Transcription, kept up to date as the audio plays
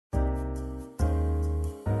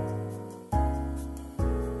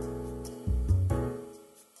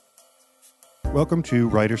Welcome to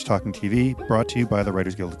Writers Talking TV, brought to you by the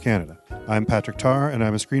Writers Guild of Canada. I'm Patrick Tarr, and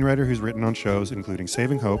I'm a screenwriter who's written on shows including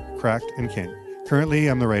Saving Hope, Cracked, and King. Currently,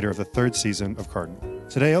 I'm the writer of the third season of Cardinal.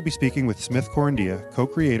 Today, I'll be speaking with Smith Corindia,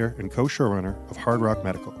 co-creator and co-showrunner of Hard Rock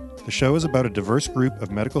Medical. The show is about a diverse group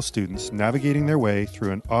of medical students navigating their way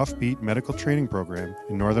through an offbeat medical training program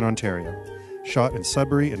in Northern Ontario, shot in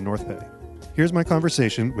Sudbury and North Bay. Here's my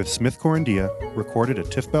conversation with Smith Corindia, recorded at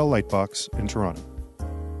Tiff Bell Lightbox in Toronto.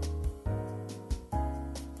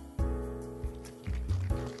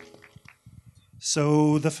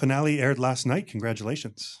 So the finale aired last night.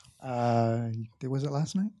 Congratulations. Was it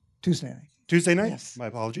last night? Tuesday night. Tuesday night? Yes. My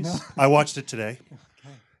apologies. No. I watched it today.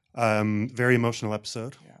 Okay. Very emotional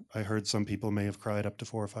episode. Yeah. I heard some people may have cried up to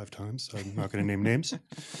 4 or 5 times, so I'm not going to name names.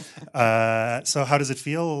 So how does it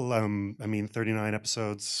feel? 39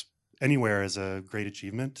 episodes anywhere is a great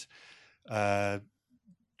achievement. How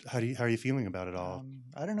are you feeling about it all?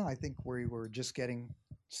 I don't know. I think we were just getting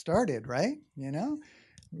started, right? You know,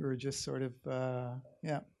 we were just sort of, the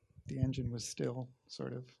engine was still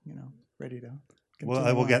sort of, ready to continue. Well,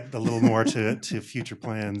 I will get a little more to future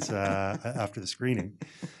plans after the screening.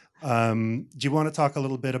 Do you want to talk a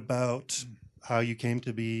little bit about how you came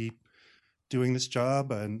to be doing this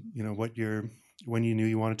job, and when you knew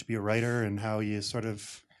you wanted to be a writer, and how you sort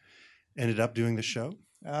of ended up doing the show?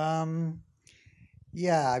 I've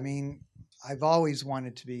always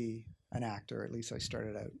wanted to be an actor. At least I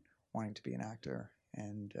started out wanting to be an actor,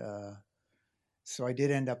 and so I did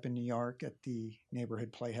end up in New York at the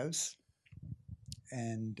neighborhood playhouse,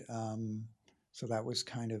 and so that was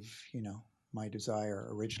kind of my desire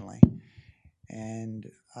originally. And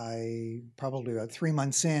I probably about 3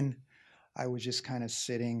 months in, I was just kind of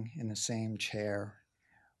sitting in the same chair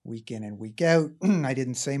week in and week out. I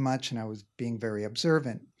didn't say much, and I was being very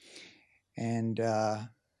observant. And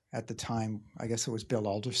at the time, I guess it was Bill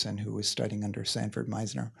Alderson who was studying under Sanford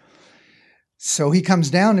Meisner. So he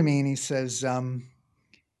comes down to me and he says, I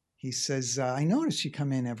notice you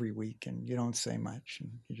come in every week and you don't say much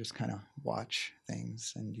and you just kind of watch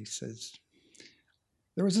things. And he says,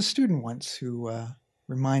 there was a student once who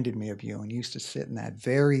reminded me of you and used to sit in that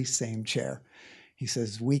very same chair. He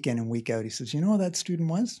says, week in and week out. He says, you know who that student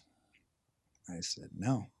was? I said,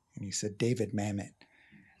 no. And he said, David Mamet.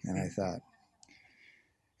 And I thought,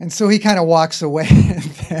 and so he kind of walks away. And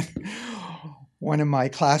then one of my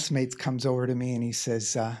classmates comes over to me and he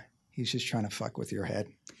says, he's just trying to fuck with your head.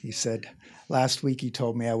 He said, last week he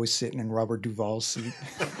told me I was sitting in Robert Duvall's seat.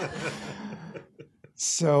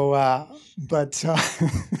 So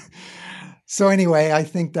anyway, I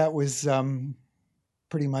think that was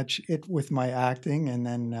pretty much it with my acting. And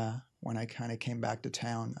then when I kind of came back to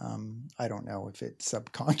town, I don't know if it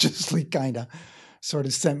subconsciously kind of sort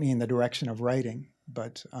of sent me in the direction of writing,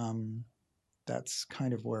 but that's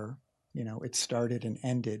kind of where, it started and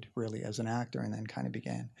ended really as an actor, and then kind of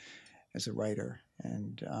began as a writer.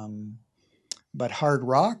 And but Hard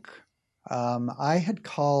Rock, I had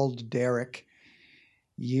called Derek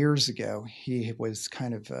years ago. He was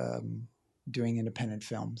kind of doing independent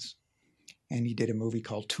films, and he did a movie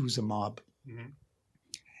called Two's a Mob. Mm-hmm.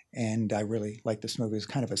 And I really liked this movie. It was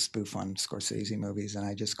kind of a spoof on Scorsese movies, and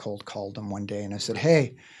I just cold called him one day and I said,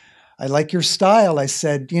 hey, I like your style. I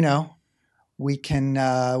said, we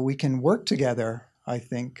can work together. I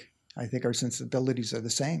think our sensibilities are the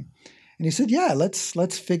same. And he said, yeah,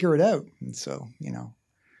 let's figure it out. And so,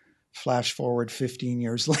 flash forward 15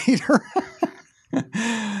 years later,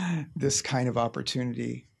 this kind of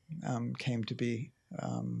opportunity came to be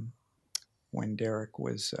when Derek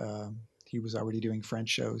was, he was already doing French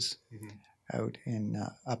shows out in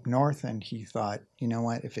up north. And he thought, you know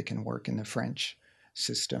what, if it can work in the French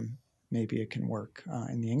system, maybe it can work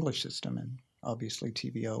in the English system. And obviously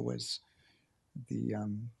TVO was the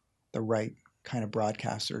right kind of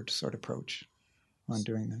broadcaster to sort of approach on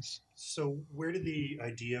doing this. So where did the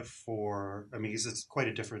idea for, because it's quite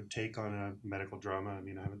a different take on a medical drama. I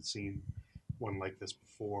haven't seen one like this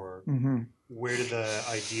before. Mm-hmm. Where did the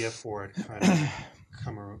idea for it kind of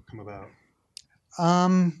come about?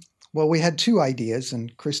 Well, we had 2 ideas,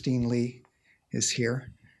 and Christine Lee is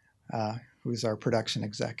here, who's our production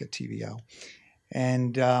exec at TVO.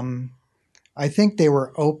 And I think they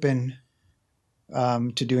were open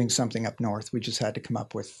to doing something up north. We just had to come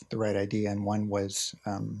up with the right idea. And one was,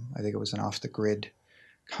 I think it was an off-the-grid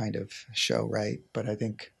kind of show, right? But I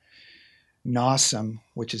think NOSM,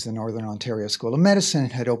 which is the Northern Ontario School of Medicine,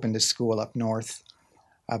 had opened a school up north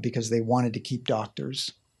because they wanted to keep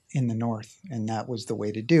doctors in the north, and that was the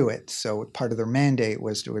way to do it. So part of their mandate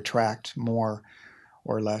was to attract more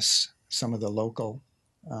or less some of the local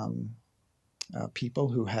people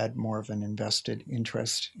who had more of an invested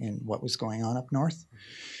interest in what was going on up north.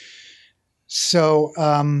 So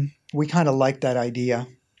we kind of liked that idea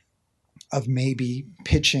of maybe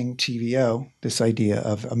pitching TVO, this idea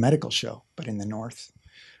of a medical show, but in the north,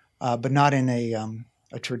 but not in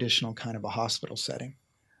a traditional kind of a hospital setting,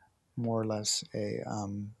 more or less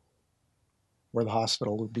where the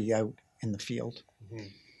hospital would be out in the field. Mm-hmm.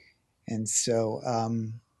 And so,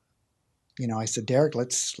 I said, Derek,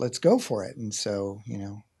 let's go for it. And so,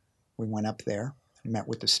 we went up there and met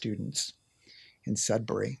with the students in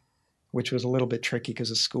Sudbury, which was a little bit tricky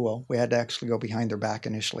because of school. We had to actually go behind their back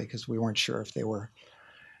initially because we weren't sure if they were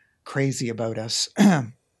crazy about us,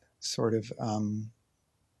 sort of,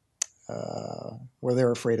 where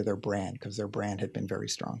they're afraid of their brand because their brand had been very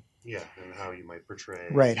strong. Yeah, and how you might portray.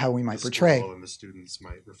 Right, how we might portray. School and the students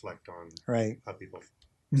might reflect on how people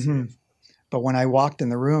see mm-hmm. it. But when I walked in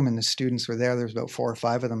the room and the students were there was about 4 or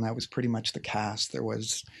 5 of them. That was pretty much the cast.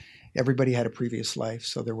 Everybody had a previous life.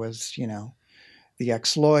 So there was, the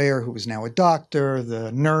ex-lawyer who was now a doctor,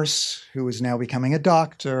 the nurse who was now becoming a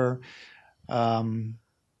doctor, and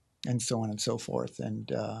so on and so forth.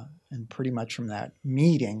 And pretty much from that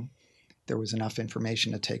meeting, there was enough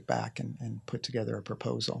information to take back and put together a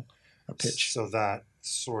proposal, a pitch. So that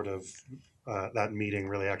sort of, that meeting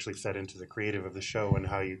really actually fed into the creative of the show and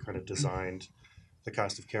how you kind of designed the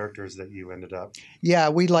cast of characters that you ended up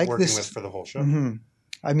we like working this with for the whole show. Mm-hmm.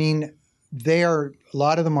 I mean, a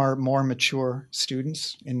lot of them are more mature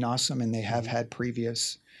students in NOSM, and they have mm-hmm. had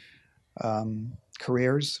previous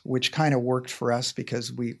careers, which kind of worked for us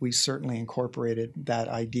because we certainly incorporated that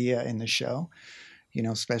idea in the show,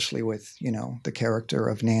 especially with, the character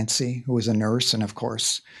of Nancy, who was a nurse, and of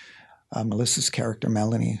course, Melissa's character,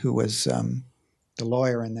 Melanie, who was the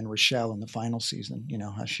lawyer, and then Rochelle in the final season,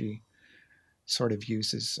 how she sort of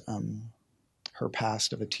uses her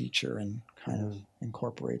past of a teacher and kind of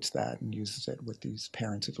incorporates that and uses it with these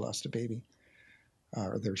parents who've lost a baby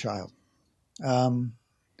or their child.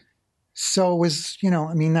 So it was,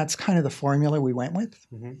 that's kind of the formula we went with.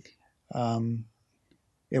 Mm-hmm.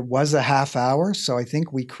 It was a half hour, so I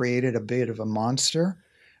think we created a bit of a monster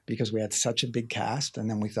because we had such a big cast, and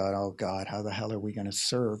then we thought, oh God, how the hell are we going to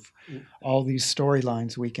serve all these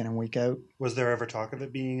storylines week in and week out? Was there ever talk of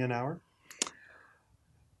it being an hour?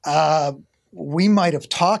 We might have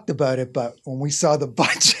talked about it, but when we saw the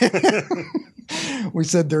budget, we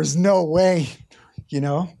said, there's no way,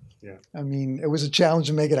 Yeah. I mean, it was a challenge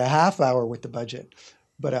to make it a half hour with the budget,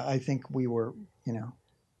 but I think we were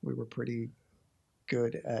pretty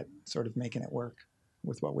good at sort of making it work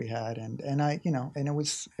with what we had. And it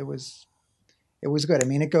was good. I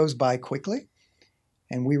mean, it goes by quickly,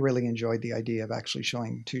 and we really enjoyed the idea of actually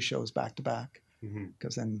showing 2 shows back to back.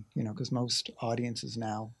 Because then, because most audiences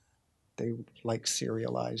now, they like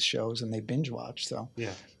serialized shows and they binge watch. So it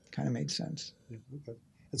kind of made sense. Yeah, okay.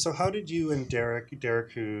 And so how did you and Derek,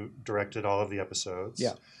 who directed all of the episodes,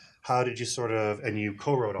 how did you and you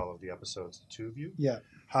co-wrote all of the episodes, the 2 of you? Yeah.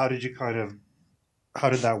 How did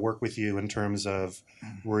that work with you in terms of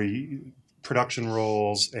production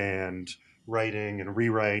roles and writing and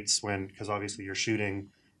rewrites because obviously you're shooting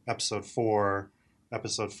episode 4,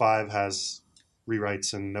 episode 5 has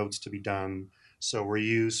rewrites and notes to be done. So were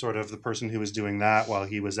you sort of the person who was doing that while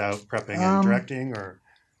he was out prepping and directing, or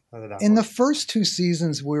how did that work? In the first 2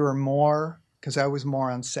 seasons, we were more, because I was more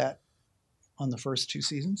on set on the first 2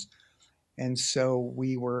 seasons. And so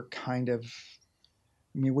we were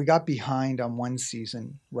we got behind on 1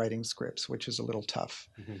 season writing scripts, which is a little tough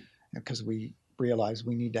because we realized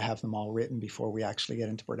we need to have them all written before we actually get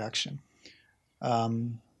into production.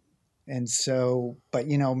 And so, but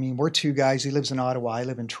we're 2 guys. He lives in Ottawa. I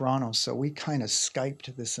live in Toronto. So we kind of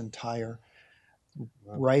Skyped this entire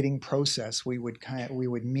writing process. We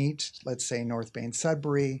would meet, let's say, North Bay and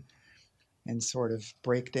Sudbury, and sort of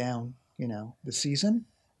break down, the season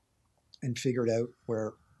and figured out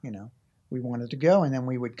where, we wanted to go. And then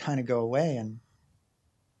we would kind of go away and,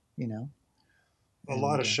 a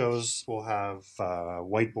lot of shows will have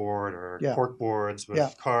whiteboard or cork boards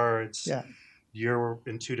with cards. Yeah. You're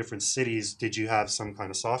in 2 different cities. Did you have some kind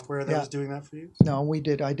of software that was doing that for you? No, we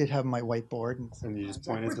did. I did have my whiteboard. And you just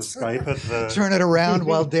pointed to Skype at the... Turn it around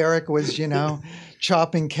while Derek was,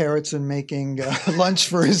 chopping carrots and making lunch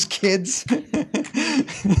for his kids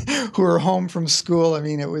who were home from school. I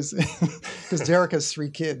mean, it was... Because Derek has 3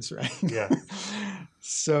 kids, right? Yeah.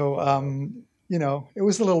 So, it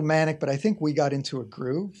was a little manic, but I think we got into a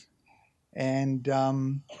groove. And...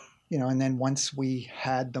 and then once we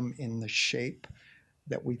had them in the shape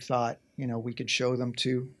that we thought, we could show them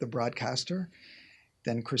to the broadcaster,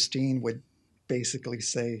 then Christine would basically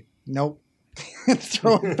say, nope, and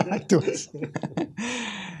throw it back to us.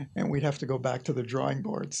 And we'd have to go back to the drawing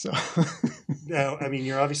board. So Now, I mean,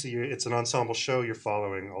 it's an ensemble show. You're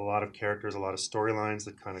following a lot of characters, a lot of storylines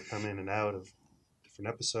that kind of come in and out of different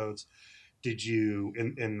episodes. Did you,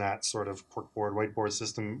 in that sort of corkboard, whiteboard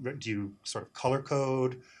system, do you sort of color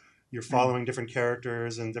code? You're following different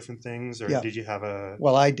characters and different things, or Yeah. did you have a?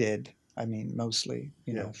 Well, I did. I mean, mostly,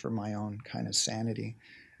 Yeah. for my own kind of sanity.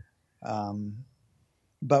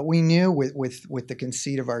 But we knew with the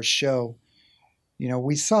conceit of our show,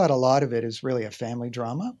 we saw it, a lot of it is really a family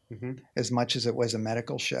drama, Mm-hmm. as much as it was a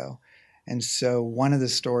medical show. And so one of the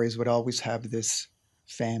stories would always have this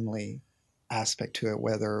family aspect to it,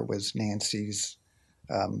 whether it was Nancy's,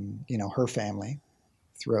 her family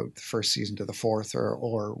throughout the first season to the fourth,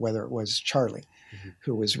 or whether it was Charlie, Mm-hmm.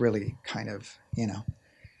 who was really kind of,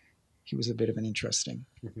 he was a bit of an interesting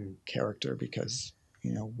Mm-hmm. character because,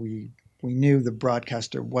 we knew the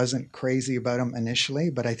broadcaster wasn't crazy about him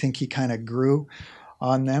initially, but I think he kind of grew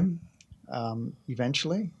on them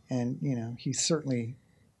eventually. And, he certainly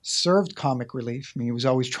served comic relief. I mean, he was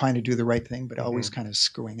always trying to do the right thing, but always kind of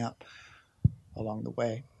screwing up along the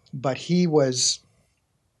way. But he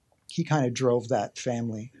kind of drove that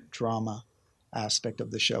family drama aspect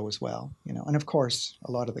of the show as well, And of course,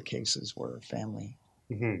 a lot of the cases were family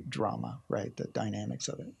Mm-hmm. drama, right? The dynamics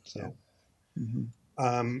of it. So, Yeah.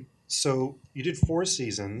 Mm-hmm. So you did 4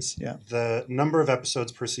 seasons. Yeah. The number of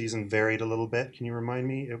episodes per season varied a little bit. Can you remind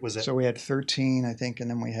me? So we had 13, I think, and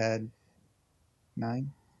then we had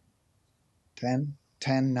 9, 10,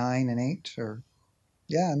 10, 9, and 8, or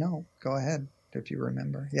no, go ahead if you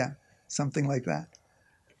remember. Yeah, something like that.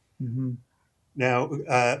 Mm-hmm. Now,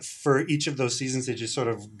 for each of those seasons, did you sort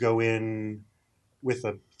of go in with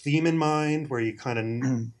a theme in mind, where you kind of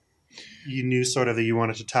you knew sort of that you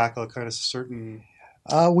wanted to tackle a kind of certain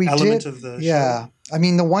element of the show? I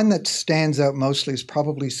mean, the one that stands out mostly is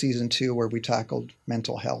probably season 2, where we tackled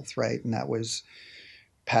mental health, right? And that was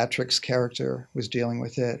Patrick's character was dealing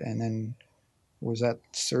with it, and then was that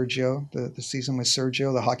Sergio? The season with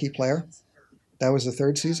Sergio, the hockey player. That was the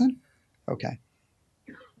 3rd season. Okay,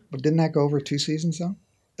 but didn't that go over 2 seasons though?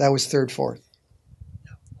 That was 3rd, 4th.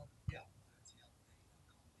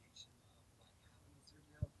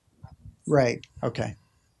 Right. Okay.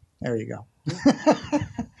 There you go.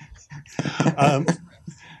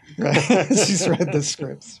 Right. She's read the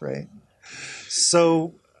scripts, right?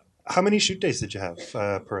 So, how many shoot days did you have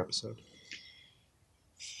per episode?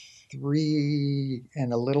 3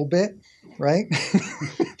 and a little bit, right?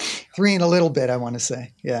 3 and a little bit, I want to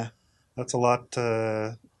say. Yeah. That's a lot.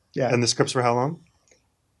 Yeah. And the scripts were how long?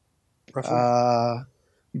 Roughly?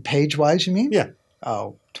 Page-wise, you mean? Yeah.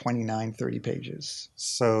 Oh, 29, 30 pages.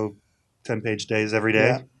 So 10-page days every day?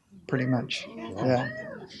 Yeah, pretty much. Wow.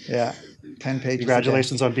 Yeah. 10 pages.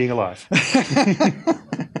 Congratulations on being alive.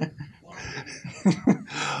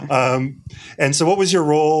 And so what was your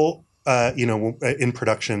role, in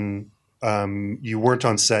production? You weren't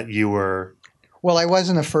on set. You were... Well, I was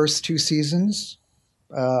in the first 2 seasons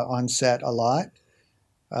on set a lot.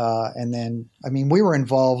 And then, I mean, we were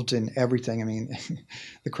involved in everything. I mean,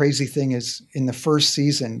 the crazy thing is, in the first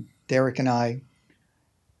season, Derek and I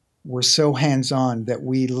were so hands-on that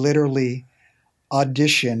we literally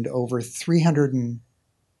auditioned over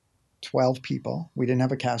 312 people. We didn't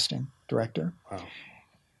have a casting director. Wow.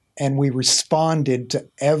 And we responded to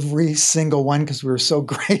every single one because we were so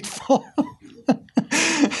grateful.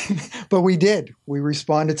 But we did. We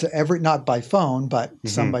responded to every, not by phone, but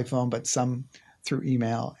some by phone, but some through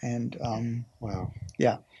email. And wow.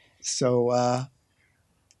 Yeah. So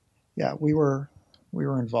we were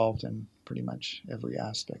involved in pretty much every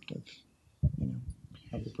aspect of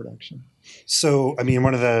the production. So, I mean,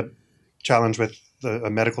 one of the challenge with a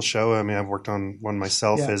medical show, I mean, I've worked on one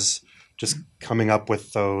myself, is just coming up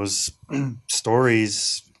with those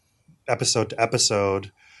stories episode to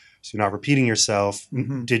episode, so you're not repeating yourself.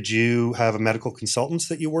 Mm-hmm. Did you have a medical consultants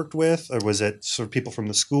that you worked with, or was it sort of people from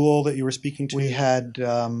the school that you were speaking to? We had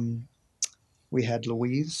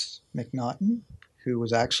Louise McNaughton, who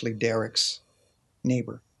was actually Derek's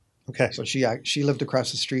neighbor. Okay. So she lived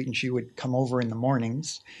across the street, and she would come over in the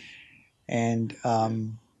mornings, and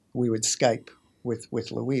we would Skype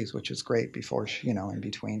with Louise, which was great before she, in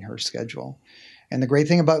between her schedule. And the great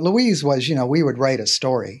thing about Louise was, we would write a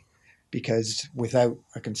story, because without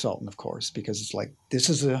a consultant, of course, because it's like, this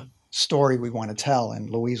is a story we want to tell. And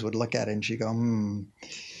Louise would look at it and she'd go,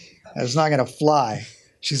 that's not going to fly.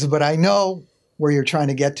 She said, but I know where you're trying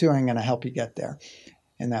to get to, and I'm going to help you get there.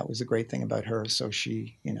 And that was the great thing about her. So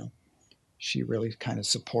she, she really kind of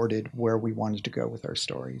supported where we wanted to go with our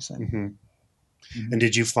stories. And And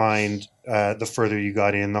did you find the further you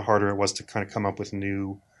got in, the harder it was to kind of come up with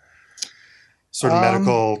new sort of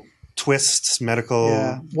medical twists, medical...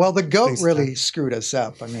 Yeah. Well, the goat things really screwed us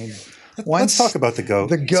up. I mean, let's talk about the goat.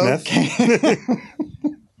 The goat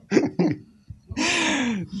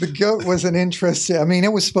The goat was an interesting... I mean,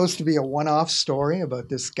 it was supposed to be a one-off story about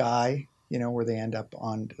this guy, you know, where they end up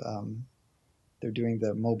on... they're doing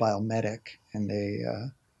the mobile medic, and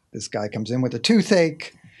this guy comes in with a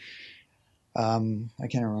toothache. I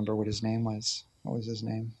can't remember what his name was. What was his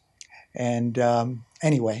name? And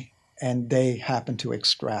anyway, and they happen to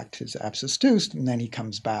extract his abscess tooth, and then he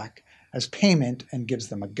comes back as payment and gives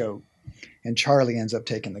them a goat. And Charlie ends up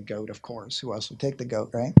taking the goat, of course. Who else would take the goat,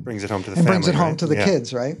 right? Brings it home to the family, brings it home right? to the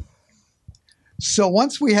kids, right? So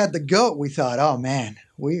once we had the goat, we thought, oh, man,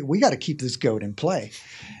 we got to keep this goat in play.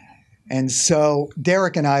 And so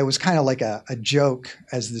Derek and I, was kind of like a joke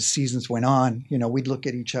as the seasons went on. You know, we'd look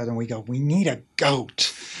at each other and we go, we need a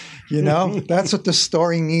goat. You know, that's what the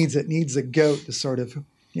story needs. It needs a goat to sort of,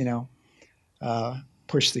 you know,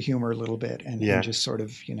 push the humor a little bit and just sort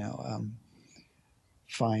of, you know,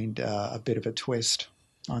 find a bit of a twist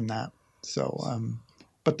on that. So,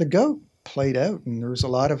 but the goat played out, and there was a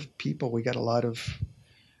lot of people. We got a lot of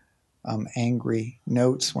angry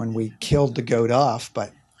notes when we killed the goat off,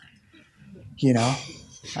 but you know,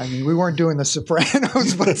 I mean, we weren't doing The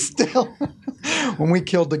Sopranos, but still, when we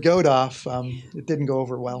killed the goat off, it didn't go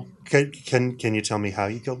over well. Can you tell me how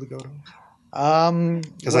you killed the goat off?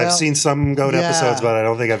 Because I've seen some goat episodes, but I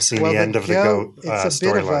don't think I've seen the end of the goat storyline. It's a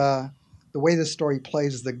bit of the way the story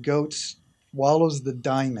plays. The goat swallows the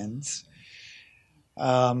diamonds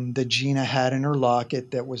that Gina had in her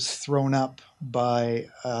locket that was thrown up by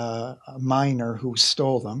a miner who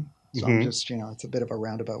stole them. So I'm just, you know, it's a bit of a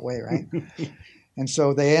roundabout way, right? And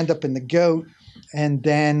so they end up in the goat, and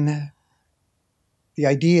then the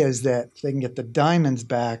idea is that if they can get the diamonds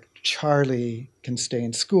back, Charlie can stay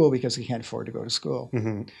in school because he can't afford to go to school.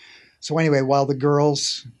 Mm-hmm. So anyway, while the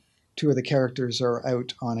girls, two of the characters, are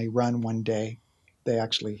out on a run one day, they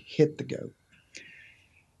actually hit the goat.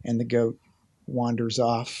 And the goat wanders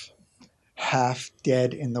off, half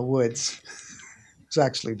dead in the woods. It's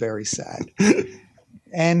actually very sad.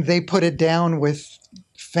 And they put it down with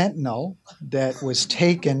fentanyl that was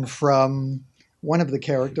taken from one of the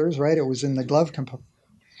characters, right? It was in the glove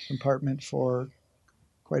compartment for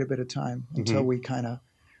quite a bit of time until we kind of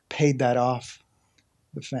paid that off,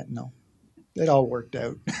 the fentanyl. It all worked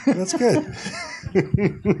out. That's good.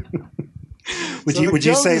 Would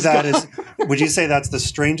you say that's the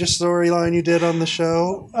strangest storyline you did on the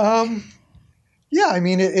show? Yeah, I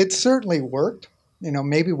mean, it certainly worked. You know,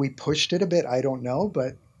 maybe we pushed it a bit. I don't know.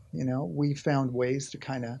 But, you know, we found ways to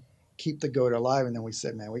kind of keep the goat alive. And then we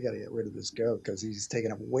said, man, we got to get rid of this goat because he's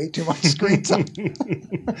taking up way too much screen time. He's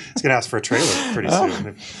going to ask for a trailer pretty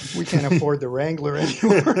soon. We can't afford the Wrangler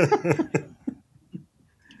anymore.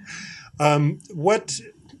 What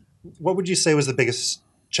would you say was the biggest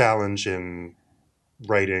challenge in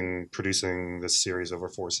writing, producing this series over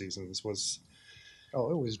 4 seasons? Oh,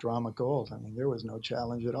 it was drama gold. I mean, there was no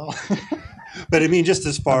challenge at all. But I mean, just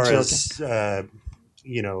as far as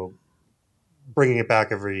you know, bringing it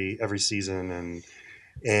back every season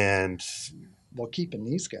and well, keeping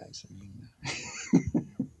these guys. I mean,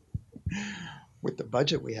 with the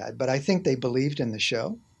budget we had, but I think they believed in the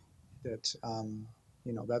show. That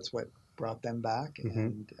you know, that's what brought them back,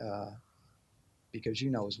 and because you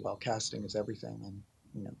know as well, casting is everything, and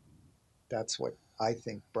you know, that's what I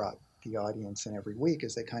think brought the audience in every week,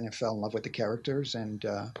 is they kind of fell in love with the characters, and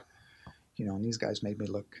you know, and these guys made me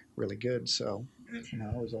look really good. So, you know,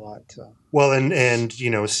 it was a lot. Well, and you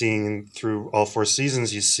know, seeing through all 4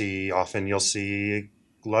 seasons, you'll see a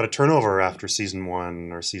lot of turnover after season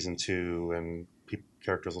 1 or season 2, and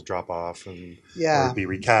characters will drop off and or be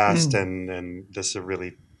recast, and this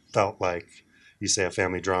really felt like, you say, a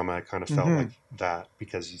family drama. It kind of felt like that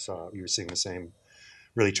because you were seeing the same,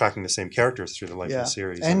 really tracking the same characters through the life of the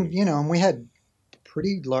series. And you know, and we had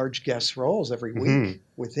pretty large guest roles every week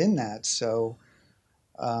within that. So,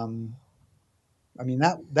 I mean,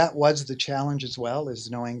 that was the challenge as well, is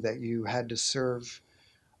knowing that you had to serve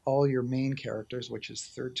all your main characters, which is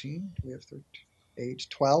 13. We have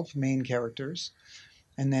 12 main characters,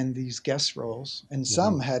 and then these guest roles. And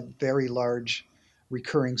some had very large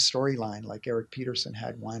recurring storyline, like Eric Peterson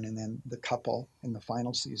had one, and then the couple in the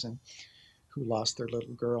final season who lost their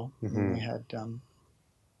little girl. And we had,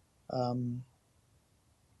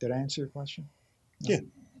 did I answer your question? No. Yeah,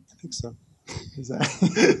 I think so. Is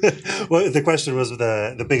that well, the question was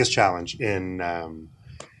the biggest challenge in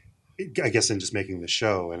I guess in just making the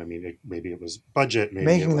show. And I mean, maybe it was budget, maybe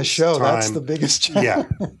Making it the was show, time. that's the biggest challenge.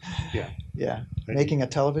 Yeah. Yeah. Making a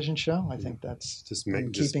television show, I think that's just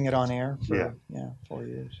keeping it on air for 4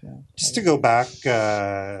 years. Yeah. Just to go back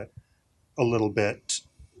a little bit,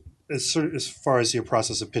 as far as your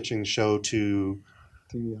process of pitching the show to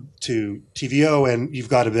TVO, and you've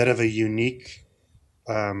got a bit of a unique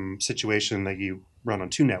situation that you run on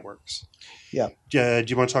two networks. Yeah. Do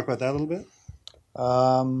you want to talk about that a little bit?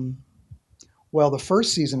 Well, the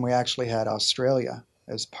first season we actually had Australia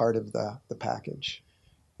as part of the package,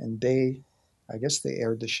 and I guess they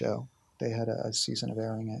aired the show. They had a season of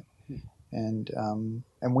airing it, and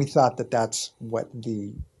we thought that that's what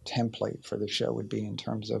the template for the show would be in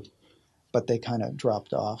terms of, but they kind of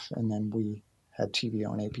dropped off, and then we had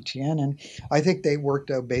TVO and APTN, and I think they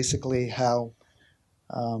worked out basically how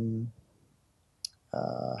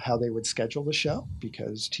they would schedule the show,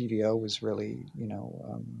 because TVO was really,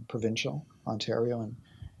 provincial, Ontario,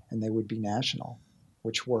 and they would be national,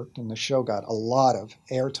 which worked. And the show got a lot of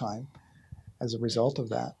airtime as a result of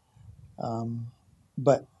that.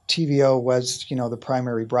 But TVO was, the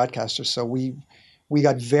primary broadcaster. So we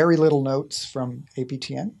got very little notes from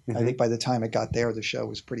APTN. Mm-hmm. I think by the time it got there, the show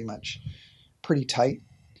was pretty tight.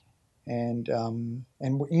 And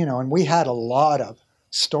we had a lot of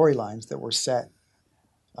storylines that were set,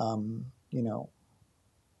 on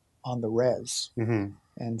the res. Mm-hmm.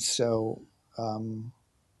 And so,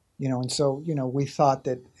 we thought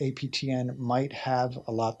that APTN might have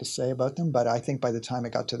a lot to say about them, but I think by the time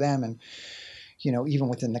it got to them, and, even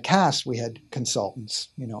within the cast, we had consultants,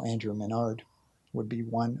 Andrew Menard would be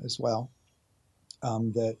one as well,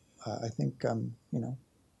 that I think,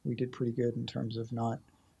 we did pretty good in terms of not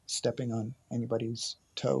stepping on anybody's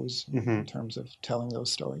toes, mm-hmm. in terms of telling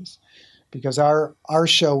those stories. Because our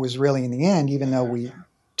show was really, in the end, even though we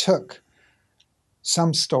took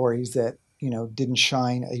some stories that, didn't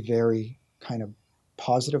shine a very kind of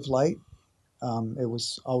positive light, it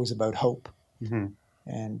was always about hope. Mm-hmm.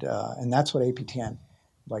 And that's what APTN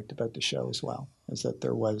liked about the show as well, is that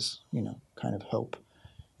there was, kind of hope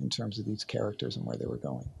in terms of these characters and where they were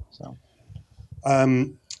going. So,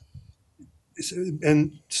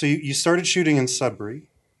 so you started shooting in Sudbury.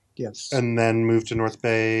 Yes. And then moved to North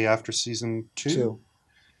Bay after season 2.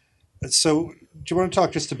 So do you want to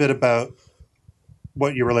talk just a bit about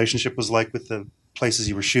what your relationship was like with the places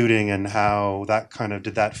you were shooting, and how that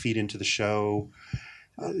did that feed into the show?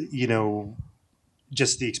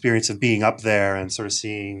 Just the experience of being up there and sort of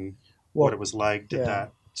seeing what it was like. Did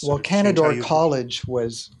that Canadore College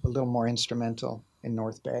was a little more instrumental in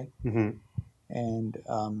North Bay. Mm-hmm. And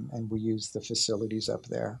we used the facilities up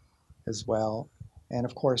there as well. And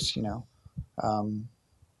of course,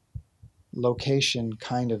 location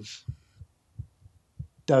kind of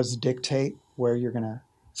does dictate where you're going to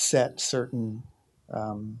set certain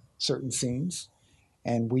scenes.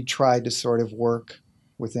 And we tried to sort of work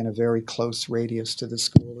within a very close radius to the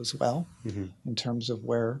school as well, mm-hmm. in terms of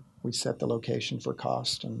where we set the location for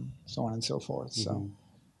cost and so on and so forth. Mm-hmm. So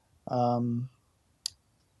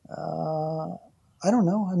I don't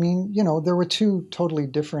know. I mean, there were two totally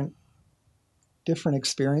different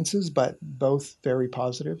experiences, but both very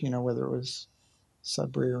positive, whether it was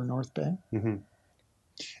Sudbury or North Bay. Mm-hmm.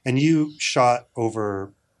 And you shot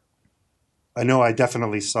over, I know I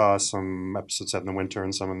definitely saw some episodes set in the winter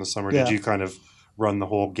and some in the summer. Yeah. Did you kind of run the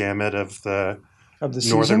whole gamut of the northern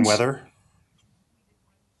seasons? weather?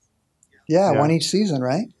 Yeah, one each season,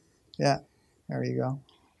 right? Yeah, there you go.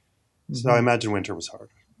 Mm-hmm. So I imagine winter was hard.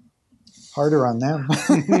 Harder on them.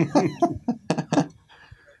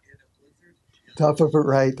 Top of it,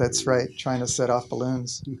 right? That's right. Trying to set off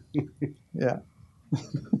balloons. Yeah.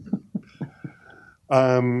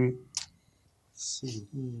 Let's see.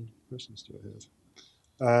 What questions do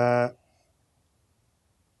I have?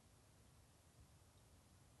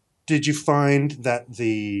 Did you find that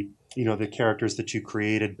the characters that you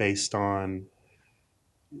created based on,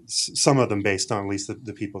 some of them based on at least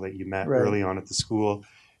the people that you met early on at the school,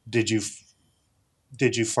 did you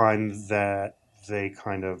find that they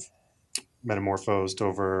kind of metamorphosed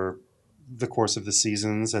over the course of the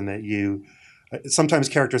seasons, and that you sometimes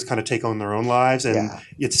characters kind of take on their own lives, and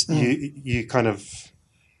it's you kind of,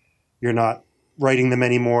 you're not writing them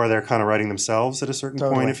anymore, they're kind of writing themselves at a certain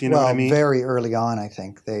point, if you know what I mean? Very early on, I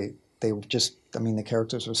think they just, the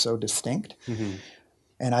characters were so distinct, mm-hmm.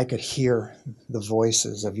 and I could hear the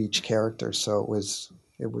voices of each character, so it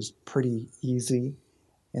was pretty easy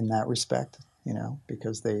in that respect,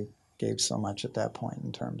 because they gave so much at that point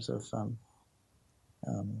in terms of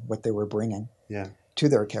what they were bringing to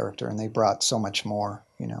their character, and they brought so much more,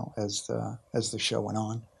 as the show went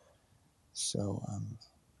on. So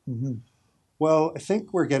Mm-hmm. Well, I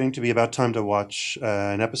think we're getting to be about time to watch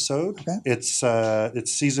an episode. Okay.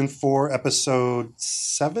 It's season 4, episode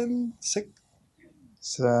 7, 6.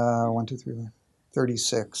 It's 1, 2, 3,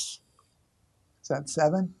 36. Is that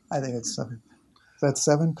 7? I think it's 7. Is that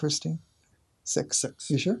 7, Christine? 6. 6.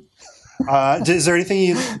 You sure? Is there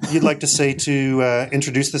anything you'd like to say to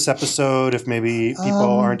introduce this episode? If maybe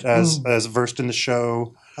people aren't as versed in the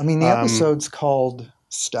show. I mean, the episode's called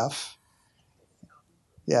Stuff.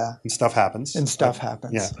 Yeah. And stuff happens. And stuff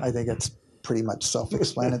happens. Yeah. I think it's pretty much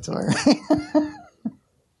self-explanatory.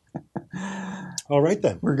 All right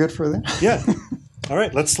then. We're good for that. Yeah. All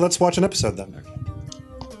right. Let's watch an episode then.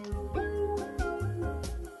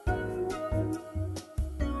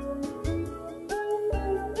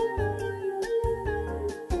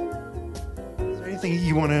 Is there anything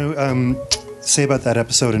you want to say about that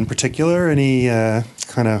episode in particular? Any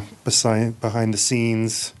kind of behind the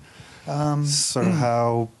scenes, sort of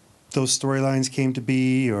how those storylines came to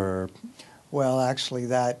be, or? Well, actually,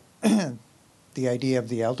 that the idea of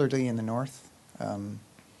the elderly in the North and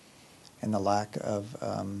the lack of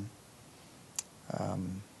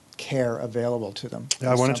care available to them.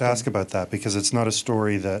 Yeah, I wanted to ask about that because it's not a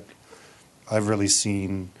story that I've really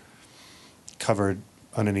seen covered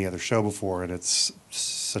on any other show before, and it's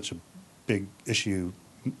such a big issue,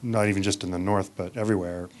 not even just in the North, but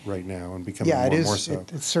everywhere right now, and becoming more and more so.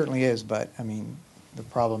 It certainly is, but I mean, the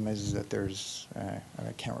problem is that there's, I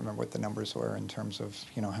can't remember what the numbers were in terms of,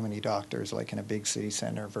 how many doctors like in a big city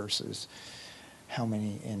center versus how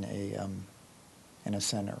many in a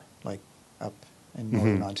center like up in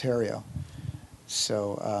Northern Ontario.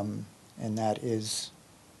 So, and that is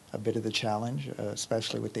a bit of the challenge,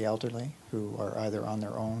 especially with the elderly who are either on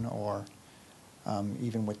their own or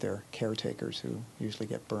even with their caretakers who usually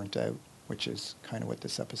get burnt out, which is kind of what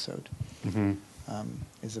this episode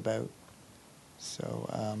is about. So,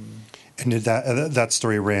 and did that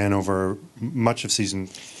story ran over much of season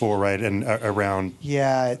 4, right? And around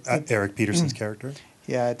Eric Peterson's character.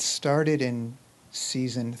 Yeah, it started in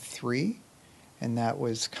season 3, and that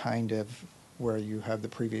was kind of where you have the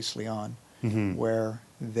previously on, where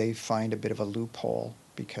they find a bit of a loophole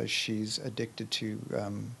because she's addicted to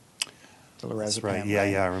the lorazepam. That's right.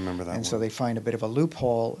 Yeah, I remember that. And so they find a bit of a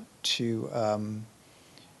loophole to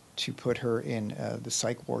put her in the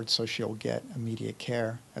psych ward so she'll get immediate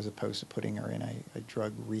care as opposed to putting her in a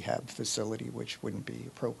drug rehab facility, which wouldn't be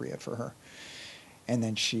appropriate for her. And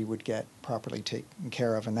then she would get properly taken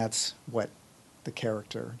care of. And that's what the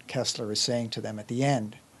character Kessler is saying to them at the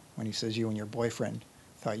end when he says, you and your boyfriend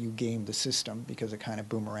thought you gamed the system, because it kind of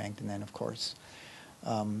boomeranged. And then, of course,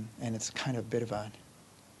 and it's kind of a bit of a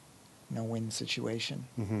no-win situation.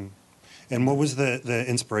 And what was the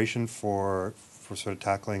inspiration for sort of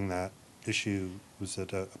tackling that issue? Was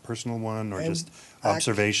it a personal one, or just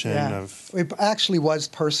observation of? It actually was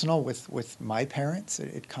personal with my parents.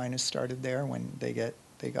 It kind of started there when they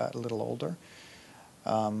got a little older.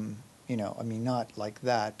 I mean, not like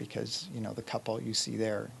that, because the couple you see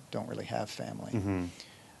there don't really have family.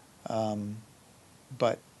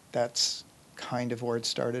 But that's kind of where it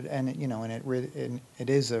started, and it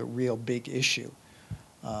is a real big issue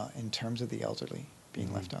in terms of the elderly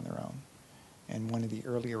being left on their own. And one of the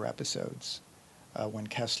earlier episodes, when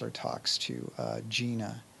Kessler talks to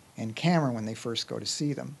Gina and Cameron when they first go to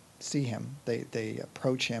see him, they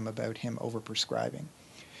approach him about him overprescribing.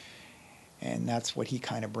 And that's what he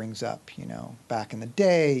kind of brings up, back in the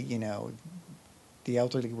day, the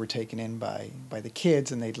elderly were taken in by the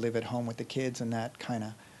kids, and they'd live at home with the kids, and that kind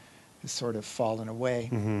of has sort of fallen away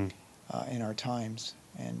in our times.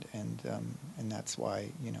 And that's why,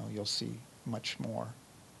 you'll see much more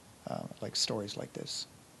like stories like this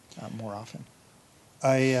more often.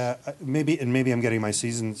 Maybe I'm getting my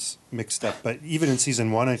seasons mixed up, but even in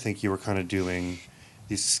season 1, I think you were kind of doing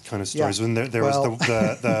these kind of stories. Yeah. When there was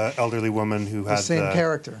the elderly woman who had the same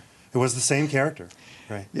character. It was the same character,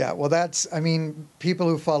 right? Yeah, well, people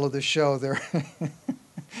who follow the show,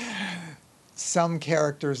 some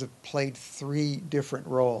characters have played 3 different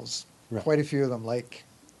roles. Right. Quite a few of them, like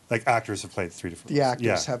actors have played 3 different roles. The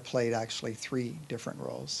actors have played actually 3 different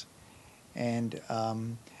roles. And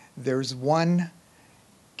there's one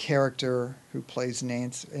character who plays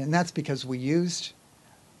Nancy, and that's because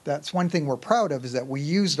that's one thing we're proud of, is that we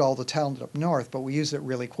used all the talent up north, but we used it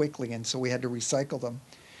really quickly, and so we had to recycle them.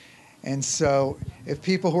 And so if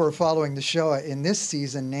people who are following the show, in this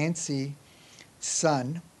season, Nancy's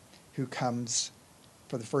son, who comes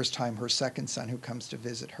for the first time, her second son who comes to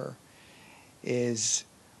visit her, he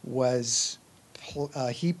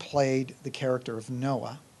played the character of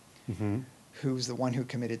Noah, who's the one who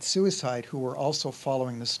committed suicide, who were also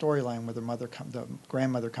following the storyline where the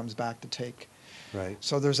grandmother comes back to take. Right.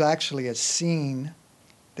 So there's actually a scene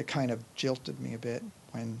that kind of jilted me a bit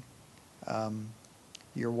when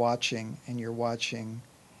you're watching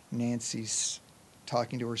Nancy's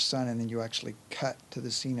talking to her son, and then you actually cut to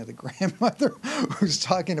the scene of the grandmother who's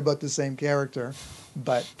talking about the same character,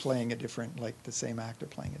 but playing a different, like the same actor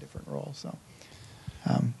playing a different role. So.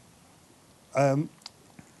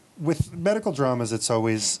 With medical dramas, it's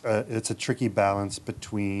always it's a tricky balance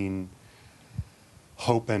between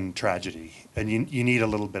hope and tragedy, and you need a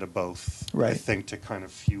little bit of both, right. I think, to kind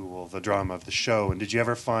of fuel the drama of the show. And did you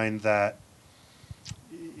ever find that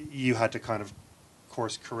you had to kind of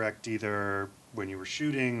course correct either when you were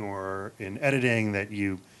shooting or in editing, that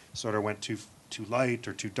you sort of went too light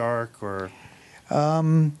or too dark, or?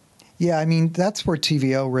 Yeah, I mean, that's where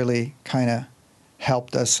TVO really kind of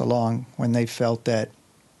helped us along, when they felt that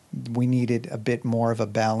we needed a bit more of a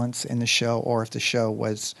balance in the show, or if the show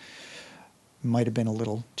might have been a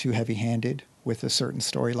little too heavy-handed with a certain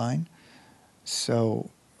storyline. So,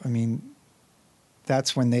 I mean,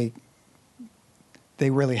 that's when they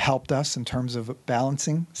really helped us in terms of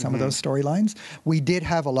balancing some of those storylines. We did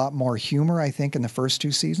have a lot more humor, I think, in the first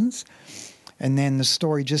 2 seasons. And then the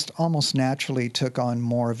story just almost naturally took on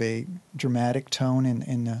more of a dramatic tone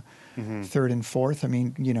in the third and fourth. I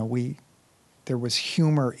mean, you know, there was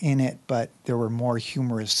humor in it, but there were more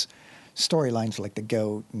humorous storylines like the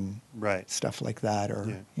goat and stuff like that,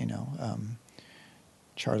 or, you know,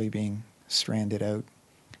 Charlie being stranded out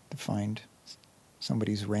to find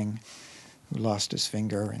somebody's ring who lost his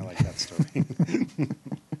finger. And I like that story.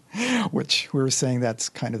 Which we were saying that's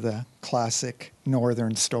kind of the classic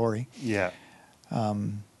Northern story. Yeah.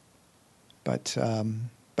 But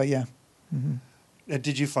yeah. Mm-hmm.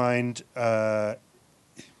 Did you find, I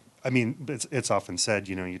mean, it's often said,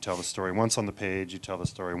 you know, you tell the story once on the page, you tell the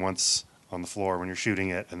story once on the floor when you're shooting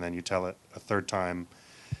it, and then you tell it a third time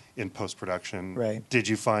in post-production. Right. Did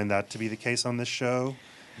you find that to be the case on this show,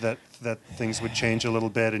 that things would change a little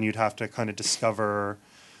bit and you'd have to kind of discover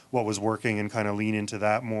what was working and kind of lean into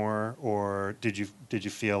that more? Or did you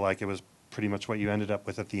feel like it was pretty much what you ended up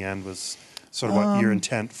with at the end was sort of what your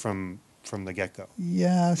intent from the get-go?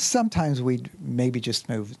 Yeah, sometimes we'd maybe just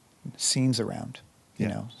move scenes around, you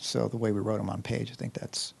know. So the way we wrote them on page, I think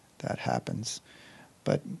that happens.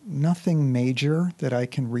 But nothing major that I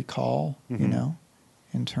can recall, you know,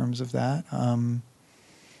 in terms of that.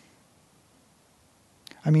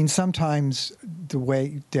 I mean, sometimes the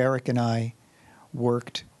way Derek and I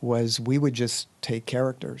worked was we would just take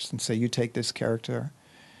characters and say, you take this character,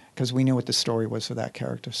 because we knew what the story was for that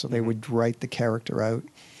character. So they would write the character out,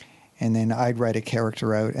 and then I'd write a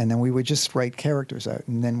character out, and then we would just write characters out.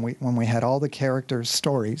 And then when we had all the characters'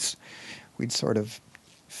 stories, we'd sort of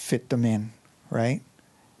fit them in, right,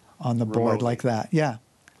 on the board like that. Yeah.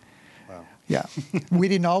 Wow. Yeah. We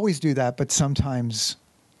didn't always do that, but sometimes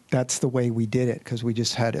that's the way we did it, because we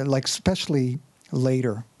just had, like, especially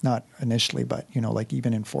later, not initially, but, you know, like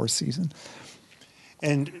even in fourth season.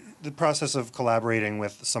 And the process of collaborating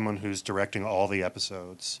with someone who's directing all the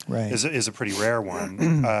episodes is a pretty rare one.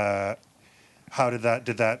 How did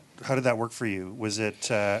that work for you? Was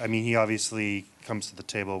it? I mean, he obviously comes to the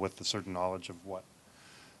table with a certain knowledge of what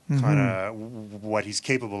what he's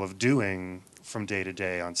capable of doing from day to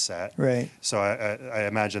day on set. Right. So I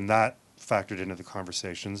imagine that factored into the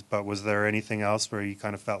conversations. But was there anything else where you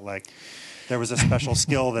kind of felt like there was a special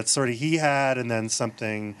skill that sort of he had, and then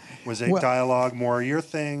something, was it dialogue more your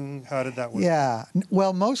thing? How did that work? Yeah,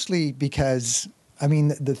 well, mostly because, I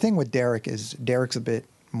mean, the thing with Derek is Derek's a bit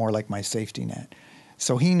more like my safety net.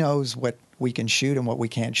 So he knows what we can shoot and what we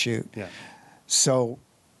can't shoot. Yeah. So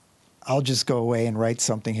I'll just go away and write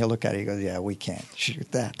something. He'll look at it. He goes, yeah, we can't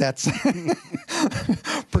shoot that. That's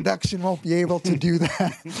production won't be able to do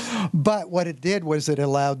that. But what it did was it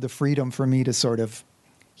allowed the freedom for me to sort of,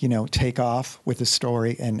 you know, take off with the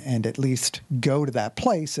story and at least go to that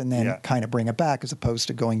place and then kind of bring it back, as opposed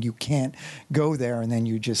to going, you can't go there, and then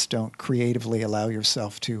you just don't creatively allow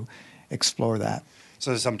yourself to explore that.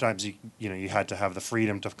 So sometimes you had to have the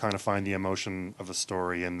freedom to kind of find the emotion of the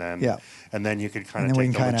story, and then you could kind of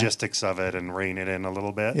take the logistics of it and rein it in a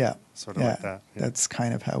little bit. Yeah, sort of like that. Yeah. That's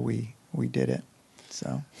kind of how we did it.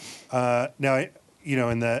 So now, you know,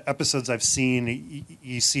 in the episodes I've seen,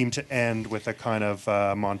 you seem to end with a kind of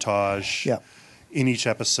montage in each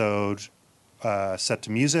episode set to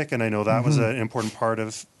music, and I know that was an important part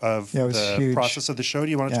of the huge process of the show. Do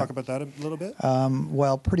you want to talk about that a little bit?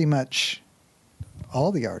 Well, pretty much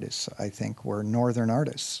all the artists, I think, were Northern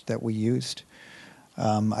artists that we used.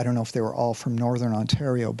 I don't know if they were all from Northern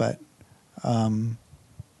Ontario, but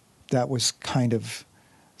that was kind of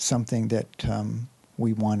something that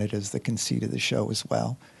we wanted as the conceit of the show as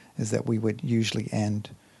well, is that we would usually end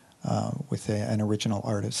with an original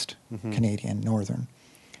artist, Canadian, Northern.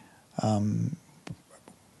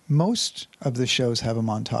 Most of the shows have a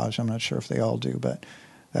montage. I'm not sure if they all do, but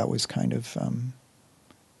that was kind of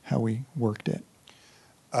how we worked it.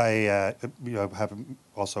 I have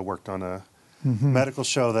also worked on a medical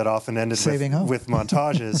show that often ended with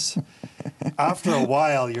montages. After a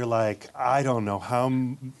while, you're like, I don't know how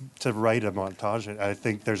to write a montage. I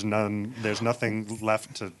think there's nothing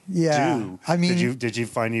left to do. I mean, did you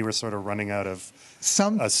find you were sort of running out of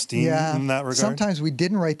steam in that regard? Sometimes we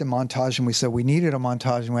didn't write the montage, and we said we needed a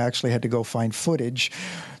montage, and we actually had to go find footage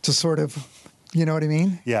to sort of, you know what I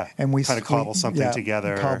mean? Yeah. And we kind of cobble something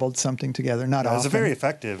together. Cobbled something together. Not often. It was very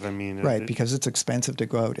effective. I mean, right, because it's expensive to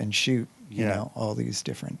go out and shoot. You know, all these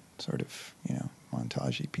different sort of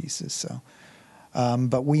montagey pieces. So,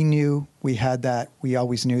 but we knew we had that. We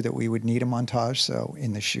always knew that we would need a montage. So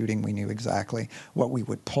in the shooting, we knew exactly what we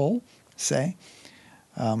would pull, say,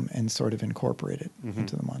 and sort of incorporate it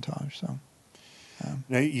into the montage. So,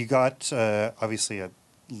 now you got obviously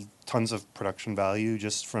tons of production value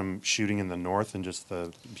just from shooting in the north and just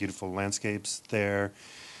the beautiful landscapes there.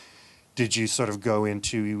 Did you sort of go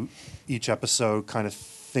into each episode kind of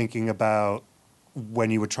thinking about when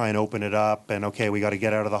you would try and open it up and, okay, we got to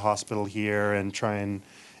get out of the hospital here and try and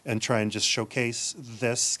just showcase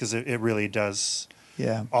this? Because it really does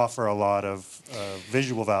offer a lot of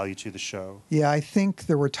visual value to the show. Yeah, I think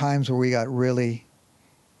there were times where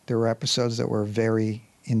there were episodes that were very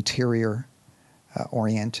interior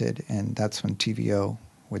oriented, and that's when TVO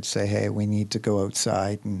would say, hey, we need to go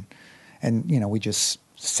outside, and we just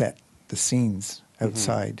set the scenes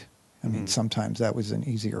outside. I mean, sometimes that was an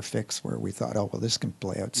easier fix where we thought, oh, well, this can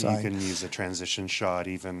play outside. You can use a transition shot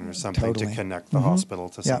even or something to connect the hospital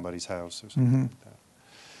to somebody's house or something like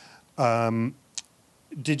that.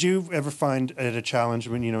 Did you ever find it a challenge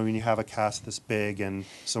when you have a cast this big and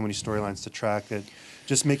so many storylines to track, that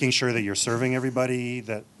just making sure that you're serving everybody,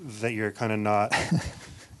 that you're kind of not...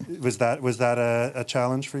 was that a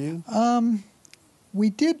challenge for you? We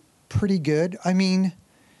did pretty good. I mean,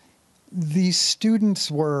 the students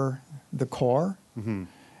were the core, and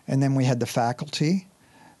then we had the faculty.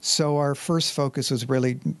 So our first focus was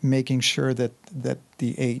really making sure that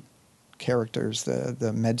the 8 characters,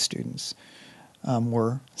 the med students,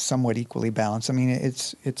 were somewhat equally balanced. I mean,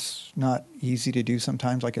 it's not easy to do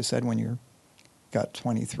sometimes, like I said, when you've got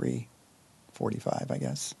 23, 45, I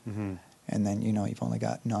guess. And then, you've only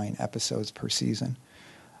got 9 episodes per season.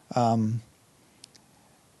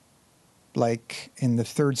 Like in the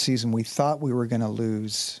 3rd season, we thought we were going to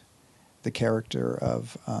lose the character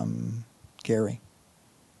of Gary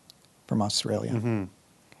from Australia.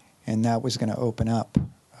 And that was going to open up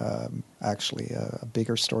actually a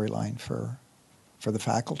bigger storyline for the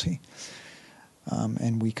faculty.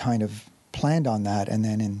 And we kind of planned on that. And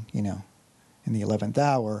then in the 11th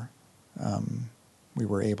hour, we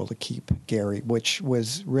were able to keep Gary, which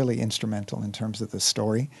was really instrumental in terms of the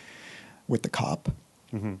story with the cop.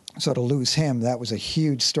 So to lose him, that was a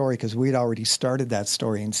huge story because we'd already started that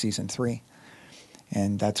story in season 3.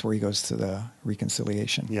 And that's where he goes to the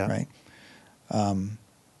reconciliation, right?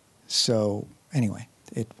 So anyway,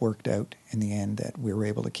 it worked out in the end that we were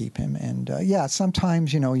able to keep him. And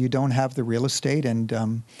sometimes, you don't have the real estate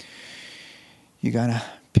and you got to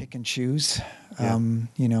pick and choose, and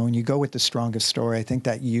you go with the strongest story. I think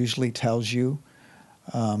that usually tells you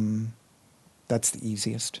that's the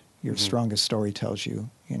easiest. Your strongest story tells you,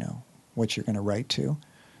 what you're going to write to.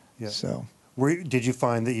 Yeah. So, did you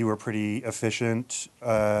find that you were pretty efficient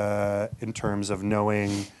in terms of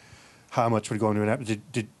knowing how much would go into an episode?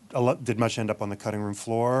 Did much end up on the cutting room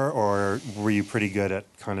floor, or were you pretty good at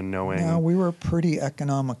kind of knowing? No, we were pretty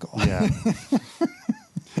economical. Yeah.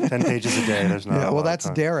 10 pages a day. There's not. Yeah, well, that's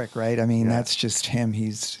Derek, right? I mean, that's just him.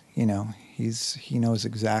 He's, he knows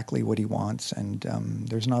exactly what he wants, and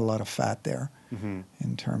there's not a lot of fat there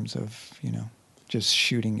in terms of, just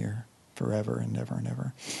shooting your forever and ever and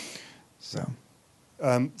ever. So,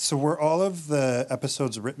 so were all of the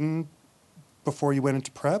episodes written before you went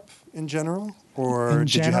into prep in general, or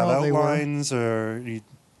did you have outlines,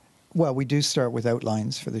 Well, we do start with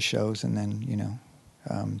outlines for the shows, and then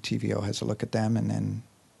TVO has a look at them, and then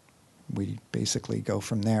we basically go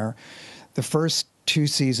from there. The first 2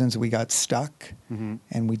 seasons we got stuck,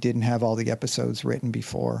 and we didn't have all the episodes written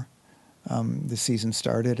before the season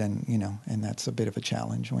started, and and that's a bit of a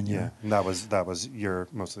challenge when you're. And that was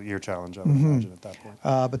mostly your challenge, I would imagine, at that point.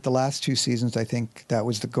 But the last 2 seasons, I think that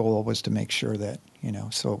was the goal, was to make sure that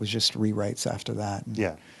so it was just rewrites after that.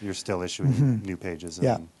 And, you're still issuing new pages.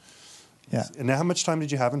 And, Yeah. And how much time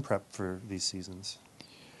did you have in prep for these seasons?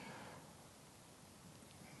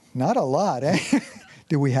 Not a lot, eh?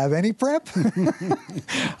 Do we have any prep?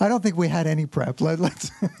 I don't think we had any prep.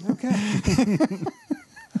 Let's. Okay.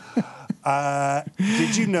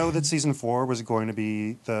 Did you know that season 4 was going to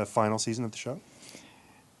be the final season of the show?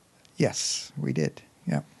 Yes, we did.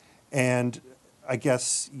 Yeah. And I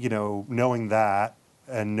guess, knowing that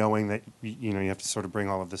and knowing that, you have to sort of bring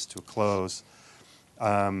all of this to a close,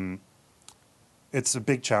 it's a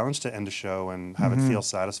big challenge to end a show and have it feel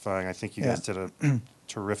satisfying. I think you guys did a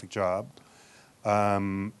terrific job.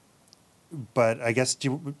 But I guess,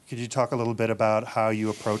 could you talk a little bit about how you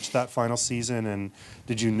approached that final season? And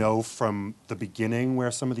did you know from the beginning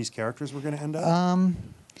where some of these characters were going to end up?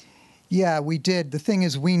 Yeah, we did. The thing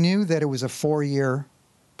is, we knew that it was a 4-year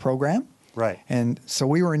program. Right. And so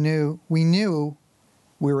we knew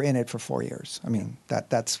we were in it for 4 years. I mean,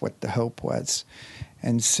 that's what the hope was.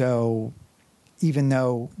 And so even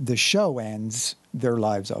though the show ends, their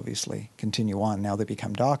lives obviously continue on. Now they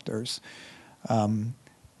become doctors.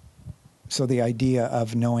 So the idea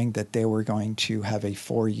of knowing that they were going to have a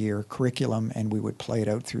 4-year curriculum and we would play it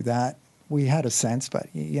out through that, we had a sense, but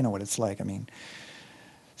you know what it's like. I mean,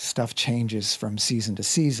 stuff changes from season to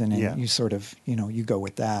season, and you sort of, you go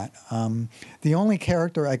with that. The only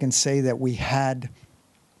character I can say that we had,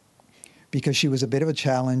 because she was a bit of a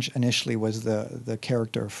challenge initially, was the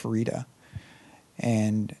character Farida.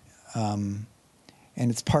 And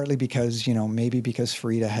it's partly because, maybe because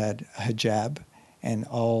Farida had a hijab and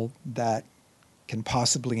all that can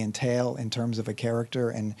possibly entail in terms of a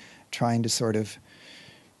character and trying to sort of,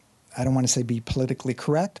 I don't want to say be politically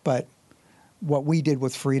correct, but what we did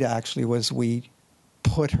with Farida actually was we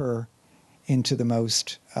put her into the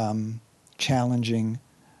most challenging,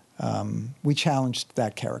 we challenged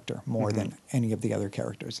that character more than any of the other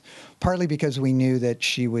characters, partly because we knew that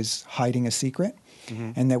she was hiding a secret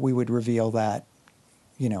and that we would reveal that,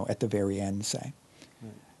 at the very end, say.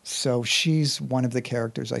 So she's one of the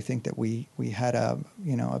characters I think that we had a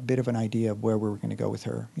bit of an idea of where we were going to go with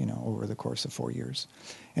her, over the course of 4 years.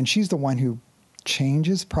 And she's the one who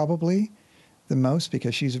changes probably the most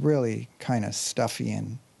because she's really kind of stuffy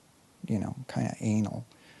and, kind of anal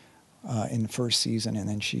in the first season, and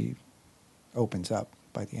then she opens up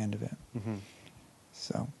by the end of it.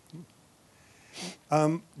 So.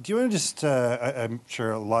 Do you want to just, I'm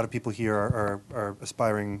sure a lot of people here are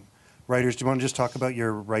aspiring writers. Do you want to just talk about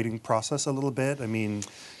your writing process a little bit? I mean,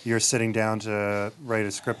 you're sitting down to write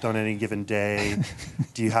a script on any given day.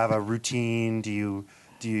 Do you have a routine? Do you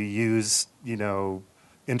use,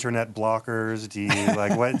 internet blockers? Do you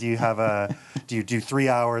do you do 3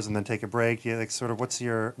 hours and then take a break? Sort of what's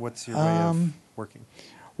your way of working?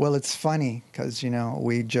 Well, it's funny because,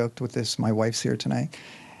 we joked with this, my wife's here tonight,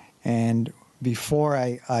 and before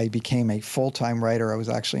I became a full-time writer, I was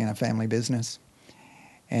actually in a family business.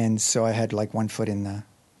 And so I had one foot in the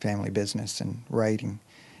family business and writing,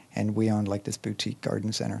 and we owned this boutique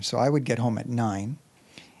garden center. So I would get home at 9,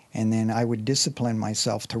 and then I would discipline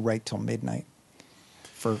myself to write till midnight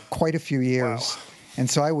for quite a few years. Wow. And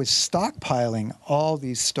so I was stockpiling all